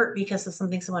hurt because of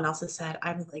something someone else has said,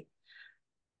 I'm like,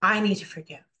 I need to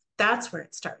forgive. That's where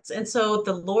it starts. And so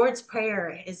the Lord's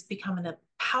Prayer is becoming a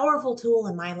powerful tool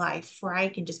in my life where I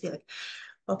can just be like,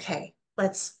 okay,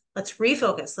 let's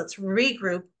refocus, let's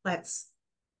regroup, let's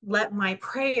let my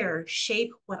prayer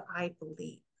shape what I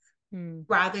believe Mm.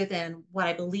 rather than what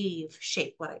I believe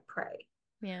shape what I pray.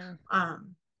 Yeah.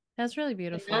 Um, That's really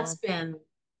and that's beautiful. been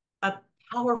a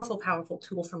powerful, powerful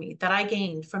tool for me that I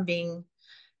gained from being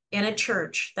in a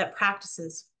church that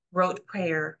practices rote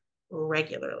prayer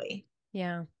regularly.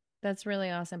 Yeah, that's really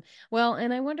awesome. Well,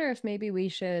 and I wonder if maybe we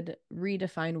should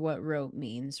redefine what rote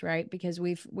means, right? Because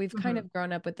we've kind Mm-hmm. of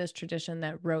grown up with this tradition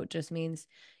that rote just means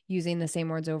using the same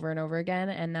words over and over again,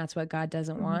 and that's what God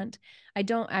doesn't Mm-hmm. want. I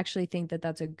don't actually think that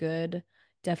that's a good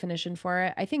definition for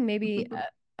it. I think maybe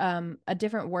a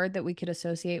different word that we could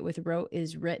associate with rote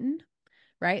is written,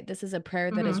 right? This is a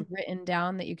prayer that is Mm-hmm. written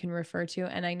down that you can refer to.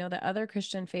 And I know that other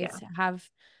Christian Yeah. faiths have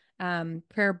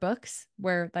prayer books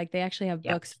where like they actually have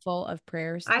Yeah. books full of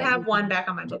prayers I that you have one can back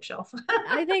on my do. bookshelf.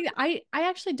 I think I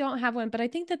actually don't have one, but I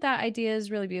think that that idea is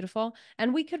really beautiful,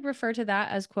 and we could refer to that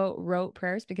as quote rote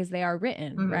prayers because they are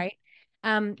written, Mm-hmm. right?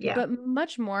 Yeah. But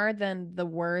much more than the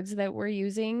words that we're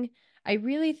using, I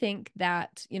really think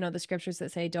that, the scriptures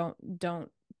that say don't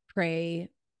pray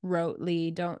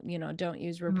rotely, don't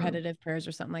use Mm-hmm. repetitive prayers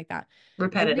or something like that. I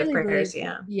Repetitive really prayers. believe,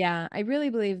 Yeah. yeah, I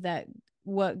really believe that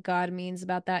what God means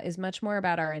about that is much more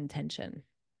about our intention,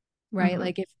 right? Mm-hmm.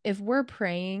 Like if we're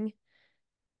praying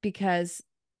because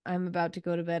I'm about to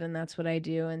go to bed and that's what I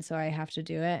do. And so I have to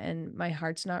do it. And my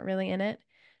heart's not really in it.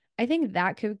 I think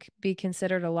that could be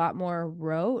considered a lot more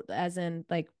rote, as in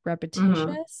like Mm-hmm.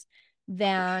 repetitious,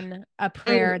 than a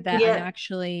prayer And that I'm yet,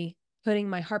 actually putting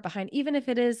my heart behind, even if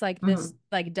it is like this mm-hmm.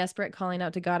 like desperate calling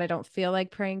out to God. I don't feel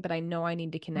like praying, but I know I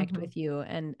need to connect Mm-hmm. with you,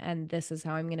 and this is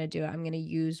how I'm going to do it. I'm going to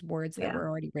use words that Yeah. were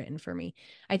already written for me.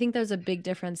 I think there's a big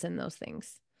difference in those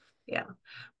things. Yeah.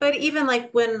 But even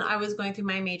like when I was going through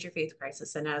my major faith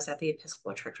crisis and I was at the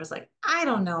Episcopal Church, I was like, I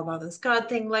don't know about this God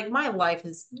thing. Like my life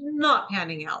is not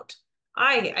panning out.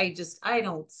 I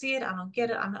don't see it. I don't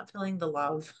get it. I'm not feeling the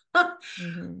love.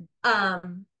 Hmm.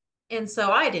 Um, and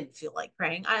so I didn't feel like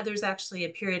praying. There's actually a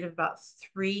period of about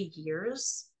 3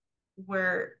 years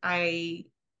where I,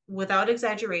 without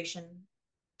exaggeration,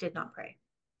 did not pray.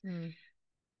 Mm.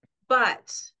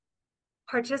 But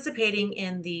participating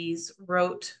in these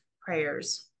rote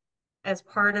prayers as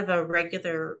part of a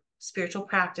regular spiritual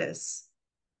practice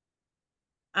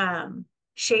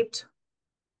shaped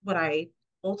what I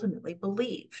ultimately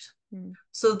believed. Mm.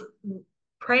 So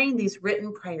praying these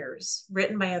written prayers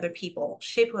written by other people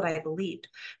shaped what I believed.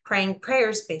 Praying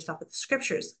prayers based off of the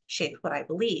scriptures shaped what I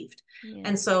believed. And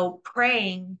Yeah. so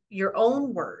praying your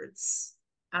own words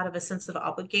out of a sense of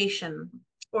obligation,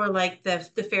 or like the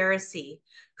Pharisee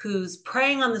who's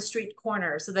praying on the street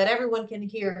corner so that everyone can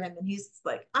hear him, and he's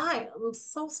like, I am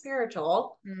so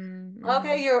spiritual. Okay,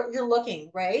 Mm-hmm. you're looking,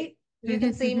 right? You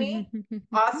can see me.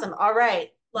 Awesome. All right,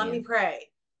 let Yeah. me pray.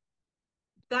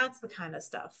 That's the kind of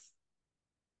stuff.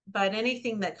 But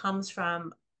anything that comes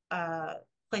from a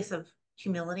place of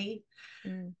humility,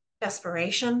 Mm.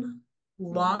 desperation, Yeah.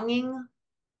 longing,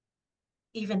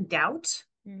 even doubt,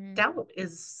 Mm-hmm. doubt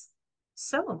is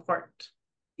so important.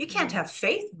 You can't Yeah. have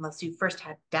faith unless you first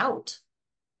had doubt.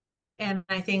 And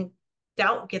I think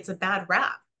doubt gets a bad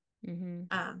rap,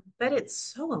 Mm-hmm. but it's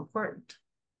so important.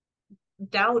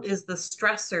 Doubt is the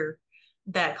stressor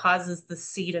that causes the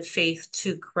seed of faith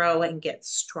to grow and get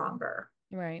stronger.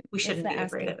 Right. We It's shouldn't the be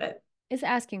afraid asking. of it. It's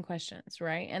asking questions,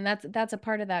 right? And that's a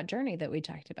part of that journey that we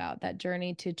talked about, that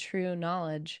journey to true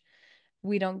knowledge.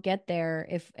 We don't get there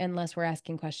if unless we're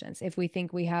asking questions. If we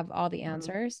think we have all the Mhm.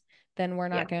 answers, then we're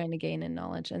not Yeah. going to gain in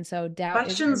knowledge. And so doubt is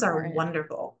Questions are important.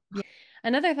 wonderful. Yeah.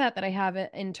 Another thought that I have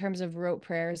in terms of rote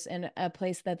prayers and a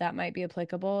place that that might be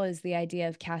applicable is the idea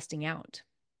of casting out,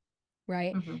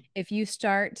 right? Hmm. If you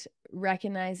start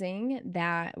recognizing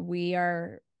that we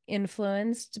are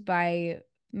influenced by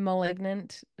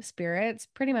malignant spirits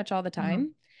pretty much all the Hmm.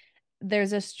 time,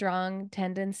 there's a strong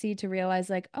tendency to realize,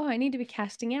 like, oh, I need to be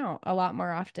casting out a lot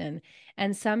more often.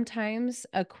 And sometimes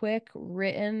a quick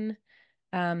written,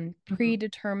 Hmm.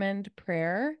 predetermined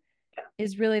prayer Yeah.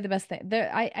 is really the best thing.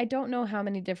 I don't know how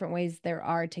many different ways there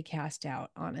are to cast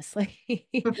out, honestly.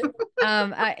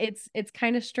 It's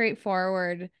kind of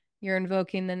straightforward. You're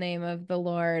invoking the name of the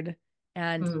Lord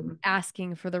and Hmm.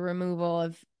 asking for the removal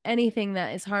of anything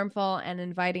that is harmful and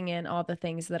inviting in all the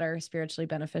things that are spiritually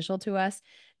beneficial to us.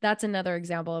 That's another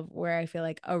example of where I feel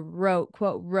like a rote,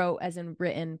 quote, rote as in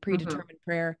written, Hmm. predetermined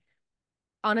prayer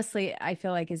honestly, I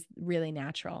feel like is really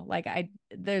natural. Like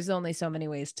there's only so many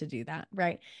ways to do that,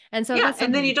 right? And so Yeah. that's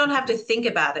And then something you to don't keep have in to mind. think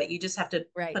about it. You just have to put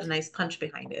a Right. nice punch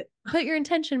behind it. Put your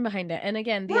intention behind it. And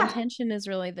again, the Yeah. intention is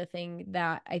really the thing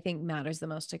that I think matters the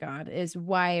most to God is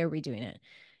why are we doing it?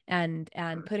 And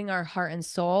putting our heart and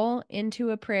soul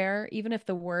into a prayer, even if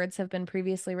the words have been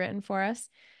previously written for us,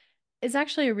 is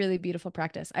actually a really beautiful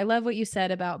practice. I love what you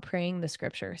said about praying the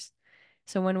scriptures.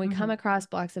 So when we come Mm-hmm. across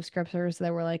blocks of scriptures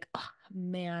that we're like, oh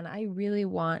man, I really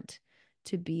want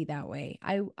to be that way.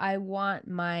 I want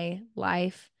my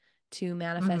life to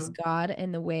manifest Mm-hmm. God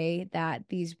in the way that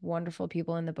these wonderful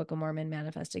people in the Book of Mormon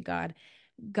manifested God.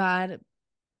 God,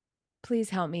 please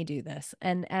help me do this.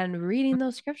 And reading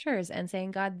those scriptures and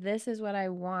saying, God, this is what I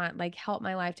want. Like help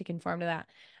my life to conform to that.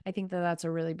 I think that that's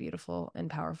a really beautiful and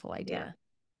powerful Yeah. idea.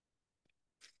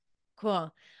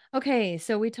 Cool. Okay,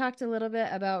 so we talked a little bit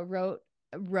about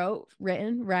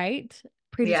written, right? Yeah.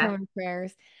 Predetermined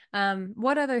prayers.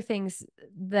 What other things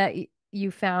that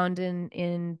you found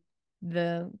in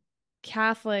the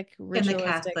Catholic In the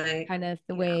ritualistic Catholic. kind of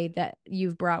the Yeah. way that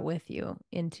you've brought with you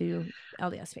into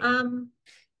LDS faith? Um,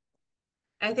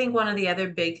 I think one of the other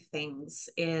big things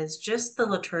is just the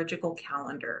liturgical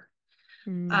calendar.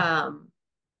 Mm, Um,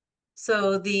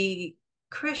 so the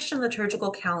Christian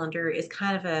liturgical calendar is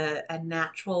kind of a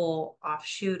natural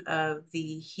offshoot of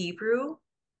the Hebrew mhm,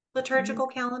 liturgical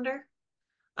calendar.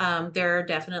 There are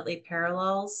definitely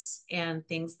parallels and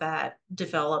things that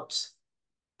developed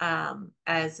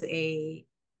as a,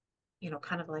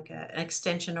 kind of like an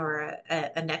extension or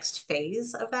a next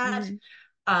phase of that. mhm,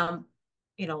 Um,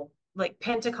 like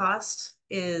Pentecost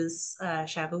is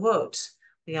Shavuot.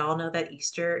 We all know that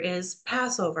Easter is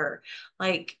Passover.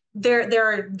 Like there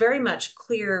are very much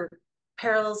clear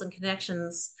parallels and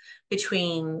connections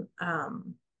between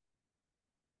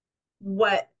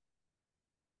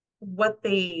what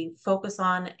they focus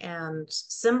on and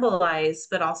symbolize,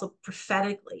 but also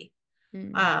prophetically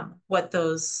mm, what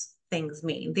those things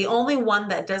mean. The only one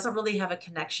that doesn't really have a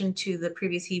connection to the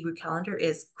previous Hebrew calendar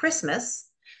is Christmas,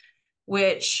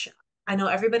 which I know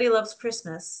everybody loves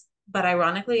Christmas, but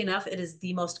ironically enough, it is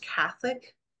the most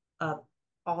Catholic of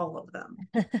all of them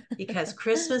because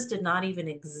Christmas did not even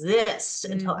exist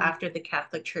until mhm, after the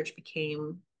Catholic Church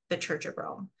became the Church of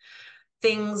Rome.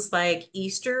 Things like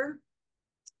Easter,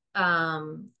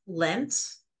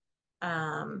 Lent,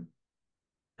 um,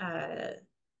 uh,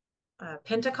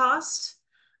 Pentecost,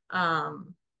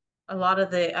 um, a lot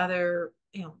of the other,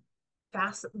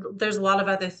 fast. There's a lot of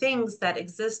other things that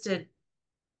existed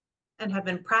and have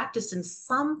been practiced in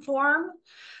some form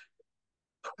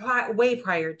way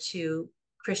prior to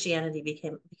Christianity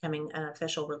becoming an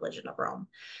official religion of Rome.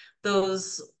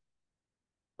 Those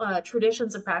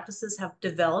traditions and practices have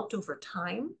developed over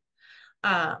time.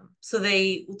 So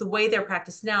the way they're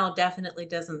practiced now definitely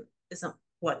isn't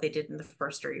what they did in the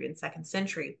first or even second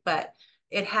century, but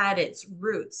it had its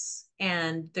roots.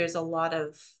 And there's a lot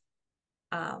of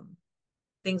um,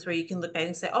 things where you can look back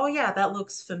and say, oh yeah, that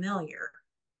looks familiar.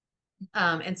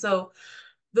 And so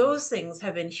those things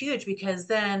have been huge because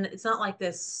then it's not like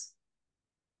the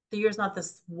year's not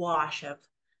this wash of,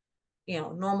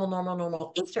 normal, normal,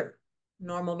 normal Easter,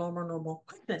 normal, normal, normal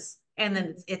Christmas. And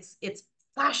then mhm, it's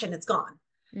flash and it's gone,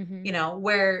 mhm,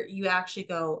 where you actually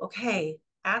go, okay,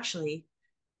 actually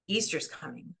Easter's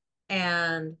coming.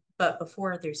 But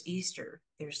before there's Easter,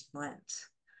 there's Lent.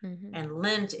 mhm, And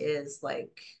Lent is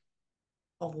like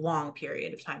a long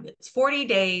period of time. It's 40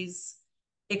 days,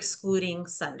 excluding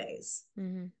Sundays,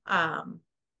 mhm, um,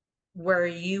 where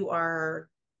you are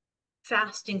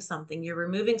fasting something, you're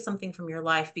removing something from your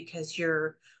life because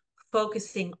you're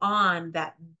focusing on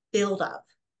that buildup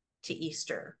to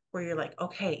Easter, where you're like,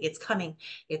 okay, it's coming,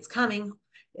 it's coming,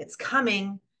 it's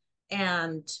coming.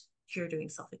 And you're doing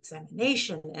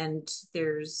self-examination. And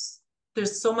there's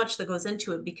so much that goes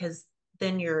into it because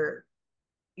then your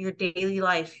daily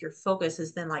life, your focus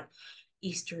is then like,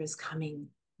 Easter is coming.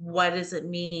 What does it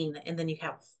mean? And then you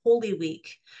have Holy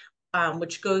Week,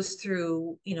 which goes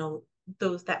through,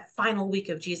 that final week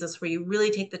of Jesus where you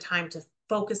really take the time to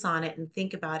focus on it and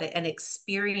think about it and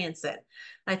experience it.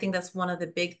 I think that's one of the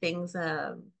big things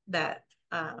that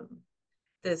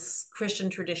this Christian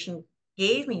tradition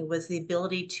gave me was the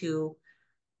ability to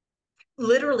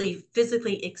literally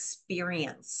physically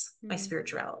experience my mhm,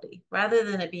 spirituality rather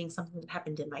than it being something that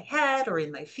happened in my head or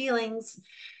in my feelings.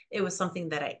 It was something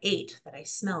that I ate, that I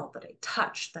smelled, that I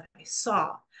touched, that I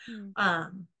saw,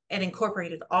 mhm, and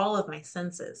incorporated all of my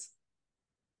senses.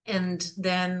 And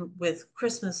then with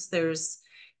Christmas, there's,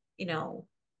 you know,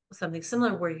 something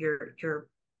similar where you're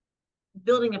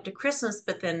building up to Christmas,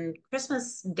 but then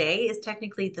Christmas Day is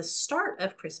technically the start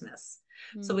of Christmas.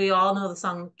 So Mm. we all know the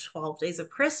song 12 Days of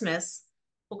Christmas.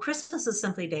 Well, Christmas is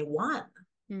simply day one.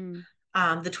 Mm.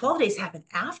 The 12 days happen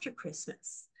after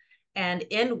Christmas and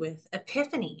end with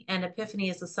Epiphany. And Epiphany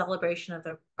is a celebration of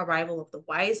the arrival of the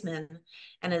wise men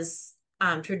and is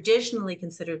traditionally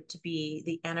considered to be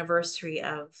the anniversary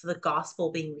of the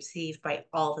gospel being received by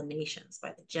all the nations, by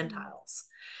the Mm. Gentiles.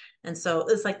 And so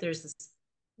it's like there's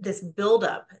this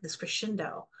buildup, this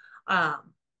crescendo.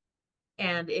 Um,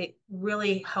 and it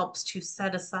really helps to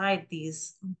set aside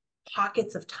these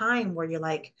pockets of time where you're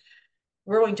like,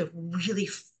 we're going to really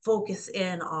focus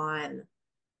in on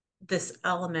this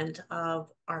element of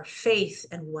our faith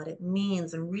and what it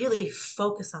means and really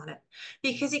focus on it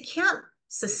because you can't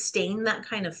sustain that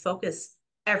kind of focus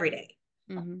every day.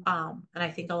 Mm-hmm. And I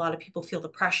think a lot of people feel the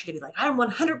pressure to be like, I'm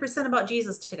 100% about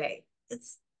Jesus today.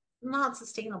 It's not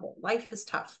sustainable. Life is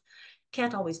tough.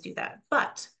 Can't always do that.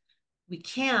 But we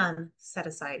can set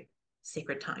aside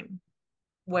sacred time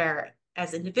where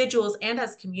as individuals and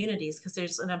as communities, because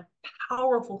there's a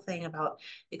powerful thing about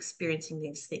experiencing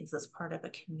these things as part of a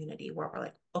community where we're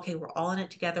like, okay, we're all in it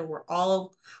together. We're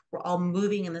all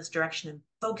moving in this direction and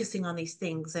focusing on these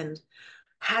things and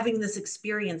having this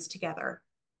experience together.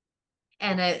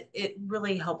 And it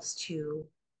really helps to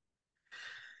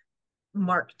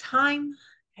mark time.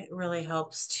 It really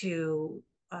helps to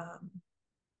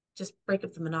just break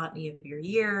up the monotony of your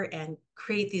year and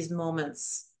create these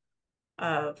moments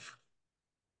of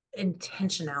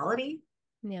intentionality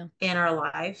Yeah. in our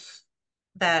life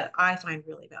that I find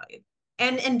really valued.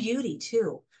 And beauty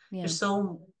too. Yeah. There's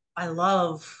so I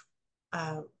love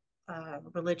uh,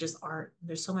 religious art.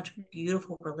 There's so much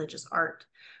beautiful religious art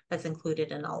that's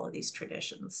included in all of these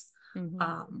traditions. Mm-hmm.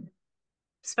 Um,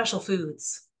 Special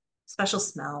foods, special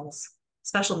smells,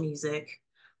 special music.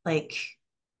 Like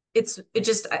it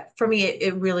just for me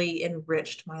it really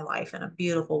enriched my life in a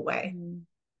beautiful way. Mm.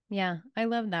 Yeah, I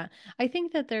love that. I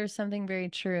think that there's something very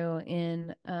true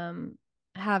in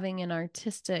having an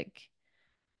artistic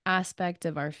aspect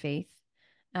of our faith.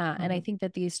 And I Mm-hmm. think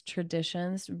that these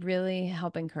traditions really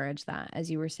help encourage that, as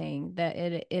you were saying, that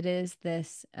it is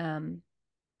this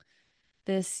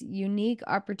unique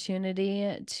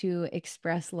opportunity to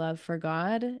express love for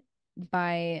God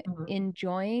by Mm-hmm.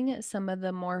 enjoying some of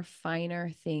the more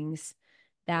finer things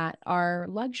that are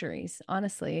luxuries.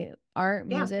 Honestly, art,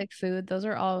 Yeah. music, food, those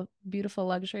are all beautiful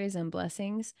luxuries and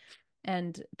blessings.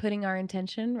 And putting our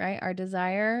intention, right, our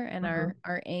desire and Mm-hmm.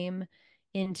 our aim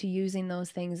into using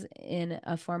those things in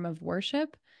a form of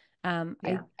worship. Yeah.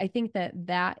 I think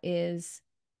that is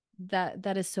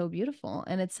so beautiful,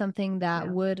 and it's something that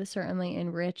Yeah. would certainly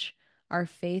enrich our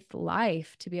faith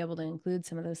life to be able to include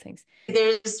some of those things.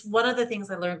 There's one of the things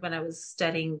I learned when I was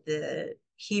studying the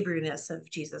Hebrewness of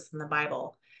Jesus in the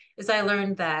Bible is I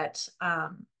learned that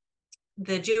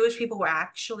the Jewish people were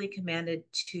actually commanded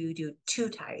to do two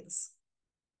tithes.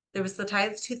 There was the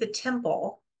tithes to the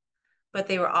temple, but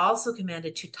they were also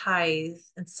commanded to tithe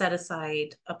and set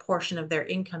aside a portion of their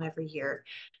income every year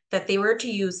that they were to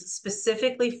use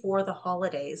specifically for the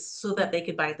holidays so that they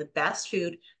could buy the best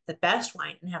food, the best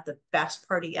wine, and have the best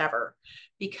party ever.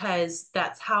 Because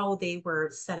that's how they were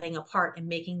setting apart and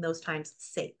making those times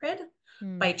sacred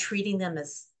Mm. by treating them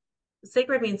as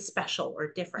sacred means special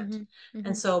or different. Hmm. And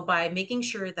Hmm. so by making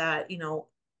sure that,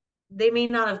 they may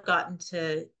not have gotten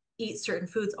to eat certain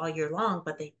foods all year long,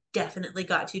 but they definitely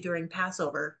got to during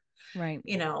Passover, Right.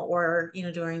 or,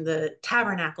 during the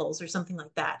tabernacles or something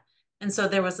like that. And so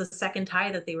there was a second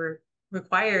tie that they were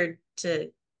required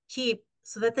to keep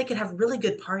so that they could have really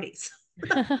good parties.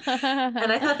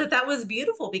 And I thought that that was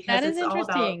beautiful That because is it's all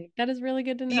about interesting. That is really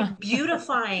good to know.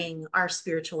 beautifying our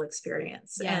spiritual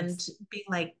experience and Yes. being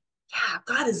like, yeah,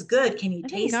 God is good. Can you I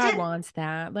think taste God it? wants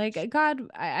that. Like God,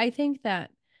 I think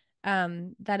that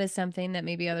that is something that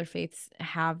maybe other faiths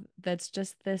have, that's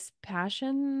just this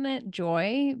passionate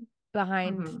joy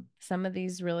behind Mm-hmm. some of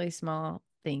these really small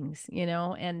things,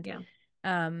 and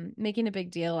Yeah. making a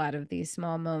big deal out of these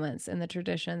small moments and the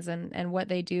traditions and what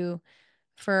they do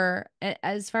for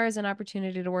as far as an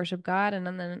opportunity to worship God and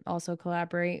then also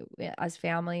collaborate as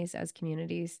families, as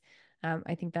communities.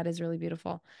 I think that is really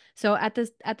beautiful. So at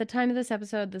the time of this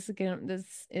episode, this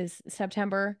is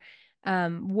September.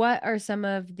 What are some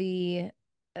of the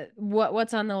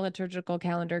what's on the liturgical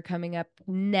calendar coming up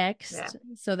Yeah. next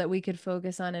so that we could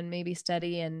focus on and maybe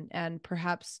study and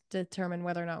perhaps determine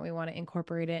whether or not we want to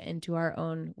incorporate it into our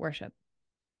own worship?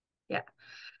 Yeah.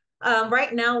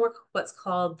 Right now, we're what's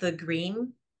called the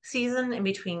green season in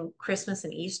between Christmas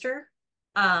and Easter,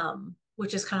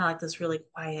 which is kind of like this really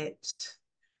quiet,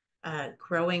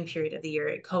 growing period of the year.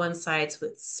 It coincides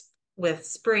with with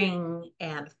spring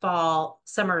and fall,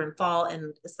 summer and fall,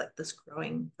 and it's like this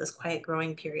quiet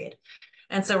growing period.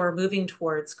 And so we're moving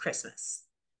towards Christmas.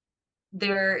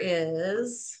 There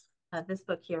is this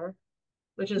book here,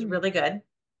 which is Mm. really good.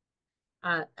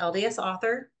 LDS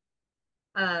author.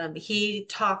 He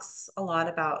talks a lot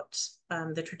about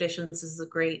the traditions. This is a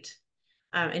great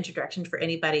introduction for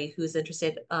anybody who's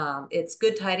interested. It's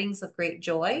Good Tidings of Great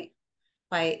Joy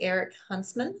by Eric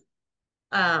Huntsman.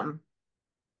 Um,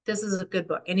 this is a good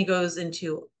book, and he goes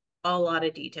into a lot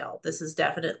of detail. This is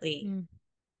definitely Mm.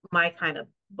 my kind of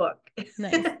book.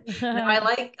 Nice. No, I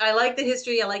like the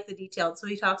history, I like the details. So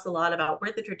he talks a lot about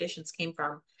where the traditions came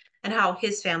from and how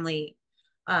his family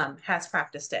has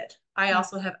practiced it. I Mm.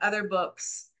 also have other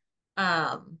books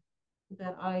um,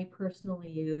 that I personally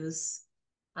use.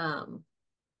 Um,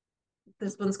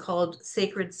 this one's called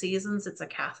Sacred Seasons. It's a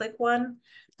Catholic one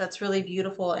that's really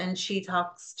beautiful. And she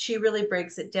really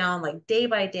breaks it down like day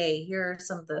by day. Here are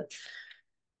some of the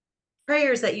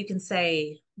prayers that you can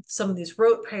say, some of these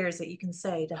rote prayers that you can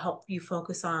say to help you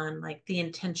focus on like the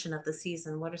intention of the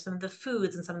season. What are some of the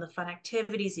foods and some of the fun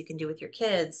activities you can do with your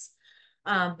kids?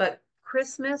 But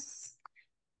Christmas,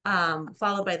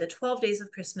 followed by the 12 days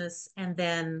of Christmas, and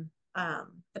then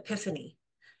Epiphany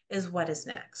is what is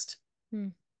next.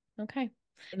 Mm. Okay.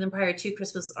 And then prior to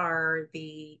Christmas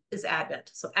is Advent.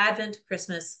 So Advent,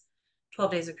 Christmas,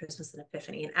 12 days of Christmas, and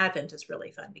Epiphany. And Advent is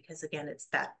really fun because again, it's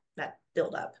that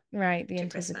build up Right. The to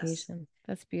Christmas. anticipation.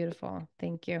 That's beautiful.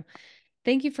 Thank you.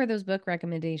 Thank you for those book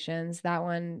recommendations. That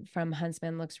one from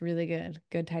Huntsman looks really good.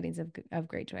 Good Tidings of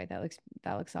Great Joy. That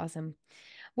looks awesome.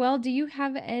 Well, do you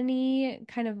have any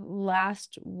kind of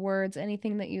last words,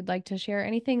 anything that you'd like to share?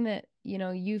 Anything that,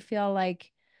 you feel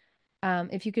like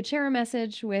if you could share a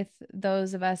message with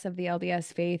those of us of the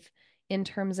LDS faith in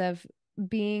terms of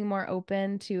being more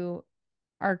open to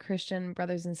our Christian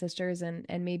brothers and sisters and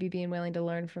maybe being willing to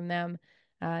learn from them.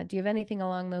 Do you have anything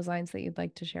along those lines that you'd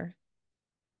like to share?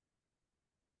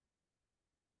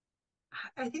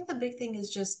 I think the big thing is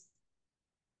just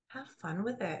have fun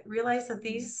with it. Realize that Mhm.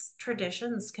 these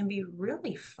traditions can be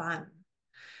really fun,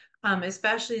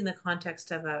 especially in the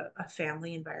context of a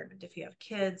family environment. If you have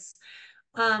kids,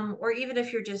 or even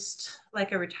if you're just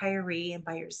like a retiree and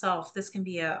by yourself, this can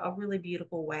be a really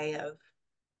beautiful way of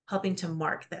helping to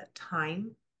mark that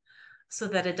time so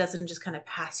that it doesn't just kind of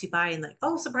pass you by and like,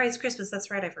 oh, surprise Christmas.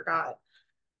 That's right, I forgot.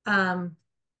 Um,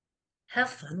 have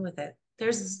fun with it.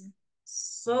 There's Mhm.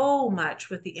 so much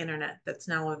with the internet that's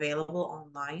now available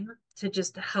online to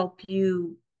just help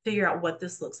you figure out what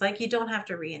this looks like. You don't have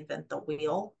to reinvent the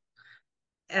wheel.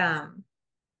 Um,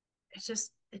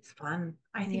 it's fun.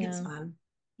 I think it's Yeah. fun.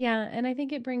 Yeah, and I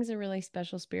think it brings a really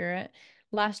special spirit.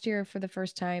 Last year, for the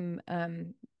first time,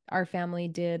 our family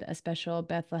did a special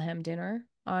Bethlehem dinner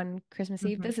on Christmas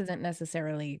Eve. Hmm. This isn't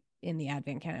necessarily in the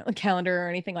Advent calendar or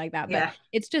anything like that, but Yeah.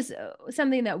 it's just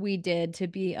something that we did to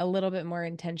be a little bit more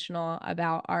intentional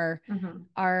about our Hmm.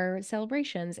 our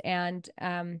celebrations. And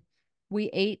we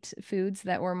ate foods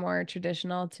that were more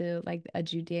traditional to like a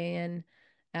Judean,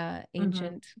 Hmm.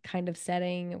 ancient kind of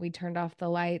setting. We turned off the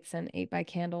lights and ate by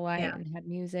candlelight Yeah. and had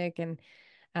music and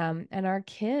our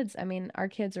kids, I mean, our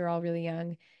kids are all really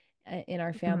young in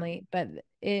our Hmm. family, but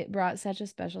it brought such a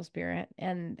special spirit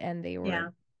and Yeah.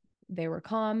 they were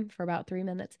calm for about 3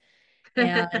 minutes.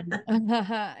 And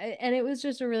and it was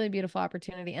just a really beautiful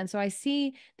opportunity. And so I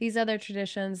see these other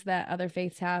traditions that other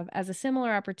faiths have as a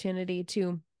similar opportunity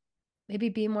to maybe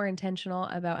be more intentional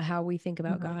about how we think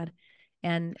about Hmm. God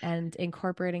and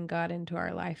incorporating God into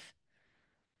our life.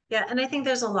 Yeah. And I think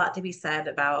there's a lot to be said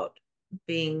about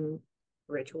being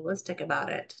ritualistic about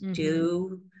it. Hmm.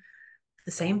 Do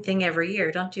the same thing every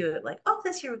year. Don't do it like, oh,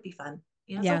 this year would be fun.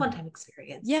 It's a Yeah. one-time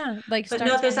experience. Yeah. Like But start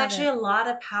no, to there's have actually it. a lot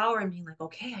of power in being like,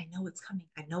 okay, I know what's coming.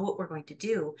 I know what we're going to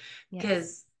do. Yes.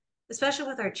 Because especially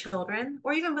with our children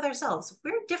or even with ourselves,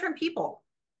 we're different people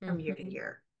from year to Hmm.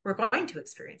 year. We're going to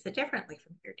experience it differently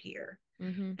from year to year.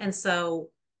 Hmm. And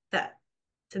so that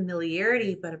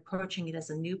familiarity, but approaching it as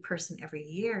a new person every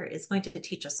year is going to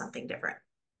teach us something different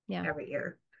Yeah. every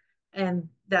year. And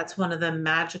that's one of the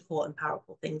magical and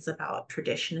powerful things about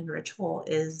tradition and ritual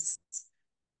is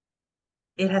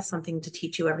it has something to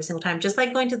teach you every single time. Just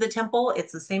like going to the temple,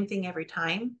 it's the same thing every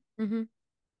time, Hmm.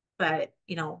 but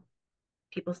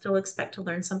people still expect to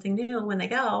learn something new when they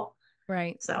go.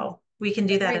 Right. So we can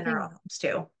The do that great in our thing, own homes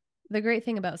too. the great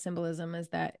thing about symbolism is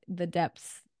that the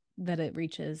depths that it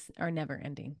reaches are never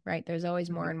ending, right? There's always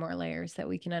more and more layers that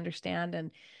we can understand.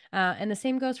 And the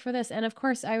same goes for this. And of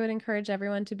course, I would encourage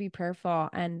everyone to be prayerful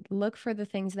and look for the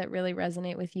things that really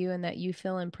resonate with you and that you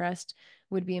feel impressed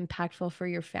would be impactful for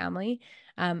your family.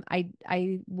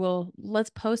 Let's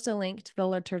post a link to the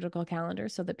liturgical calendar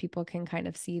so that people can kind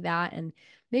of see that and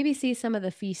maybe see some of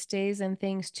the feast days and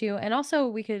things too. And also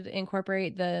we could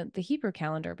incorporate the Hebrew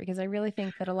calendar, because I really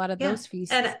think that a lot of Yeah. those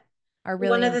feasts And are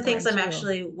one really of the things important I'm too.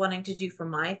 actually wanting to do for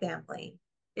my family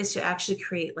is to actually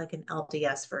create like an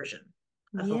LDS version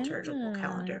of the liturgical Yeah.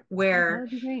 calendar Oh, that where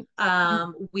would be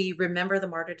great. we remember the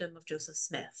martyrdom of Joseph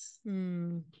Smith.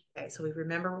 Mm, Okay, so we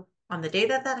remember on the day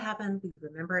that that happened, we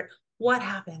remember it. What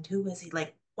happened? Who was he?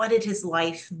 Like, what did his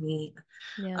life mean?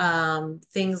 yeah.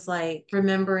 Things like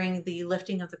remembering the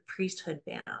lifting of the priesthood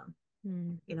ban.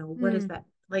 Mm, What is mm, that?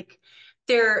 Like,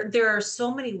 there are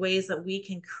so many ways that we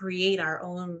can create our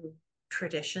own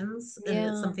traditions, and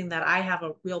it's yeah. something that I have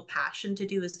a real passion to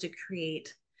do, is to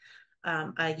create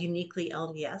a uniquely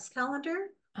LDS calendar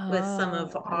with some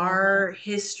of Oh, I love that. our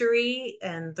history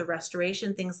and the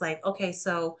restoration. Things like, okay,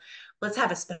 so let's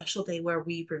have a special day where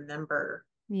we remember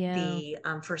Yeah. the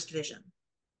first vision.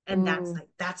 And that's Ooh, like,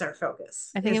 that's our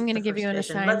focus, I think I'm is going the to give you first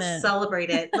an vision. Let's assignment. celebrate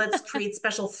it. Let's create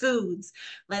special foods.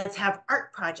 Let's have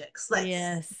art projects. Let's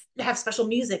Yes. have special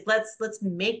music. Let's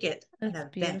make it an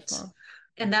That's event. beautiful.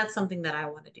 And that's something that I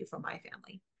want to do for my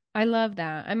family. I love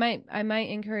that. I might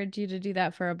encourage you to do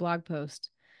that for a blog post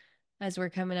as we're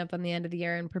coming up on the end of the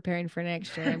year and preparing for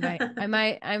next year. I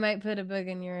might put a bug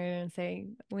in your ear and say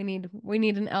we need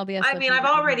an LDS I mean, I've liturgical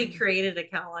already calendar. created a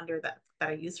calendar that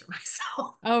I use for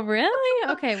myself. Oh,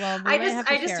 really? Okay, well, we might have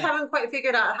to I just share it. haven't quite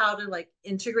figured out how to like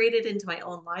integrate it into my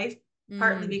own life,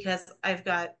 partly Mm, because I've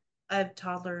got a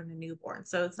toddler and a newborn.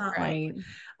 So it's not like, right.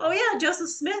 oh yeah, Joseph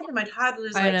Smith, and my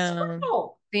toddler's I like, know.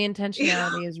 squirrel. The You know?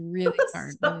 intentionality is really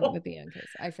hard with So the young kids.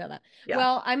 I feel that. yeah.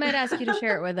 Well, I might ask you to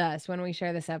share it with us when we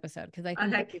share this episode, because I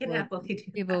think I that can happily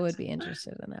do people would that. be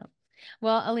interested in that.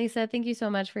 Well, Alisa, thank you so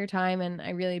much for your time, and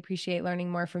I really appreciate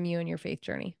learning more from you and your faith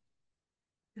journey.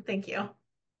 Thank you.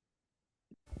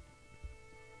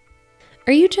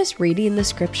 Are you just reading the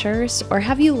scriptures, or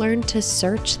have you learned to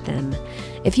search them?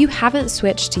 If you haven't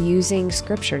switched to using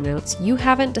scripture notes, you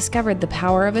haven't discovered the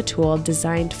power of a tool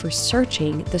designed for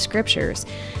searching the scriptures.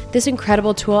 This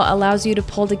incredible tool allows you to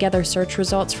pull together search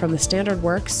results from the standard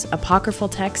works, apocryphal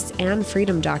texts, and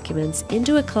freedom documents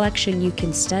into a collection you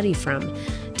can study from,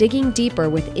 digging deeper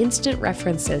with instant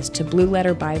references to Blue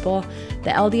Letter Bible,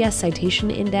 the LDS Citation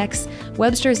Index,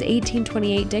 Webster's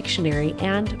 1828 Dictionary,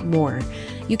 and more.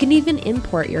 You can even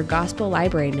import your gospel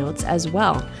library notes as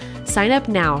well. Sign up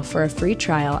now for a free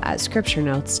trial at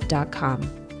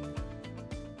scripturenotes.com.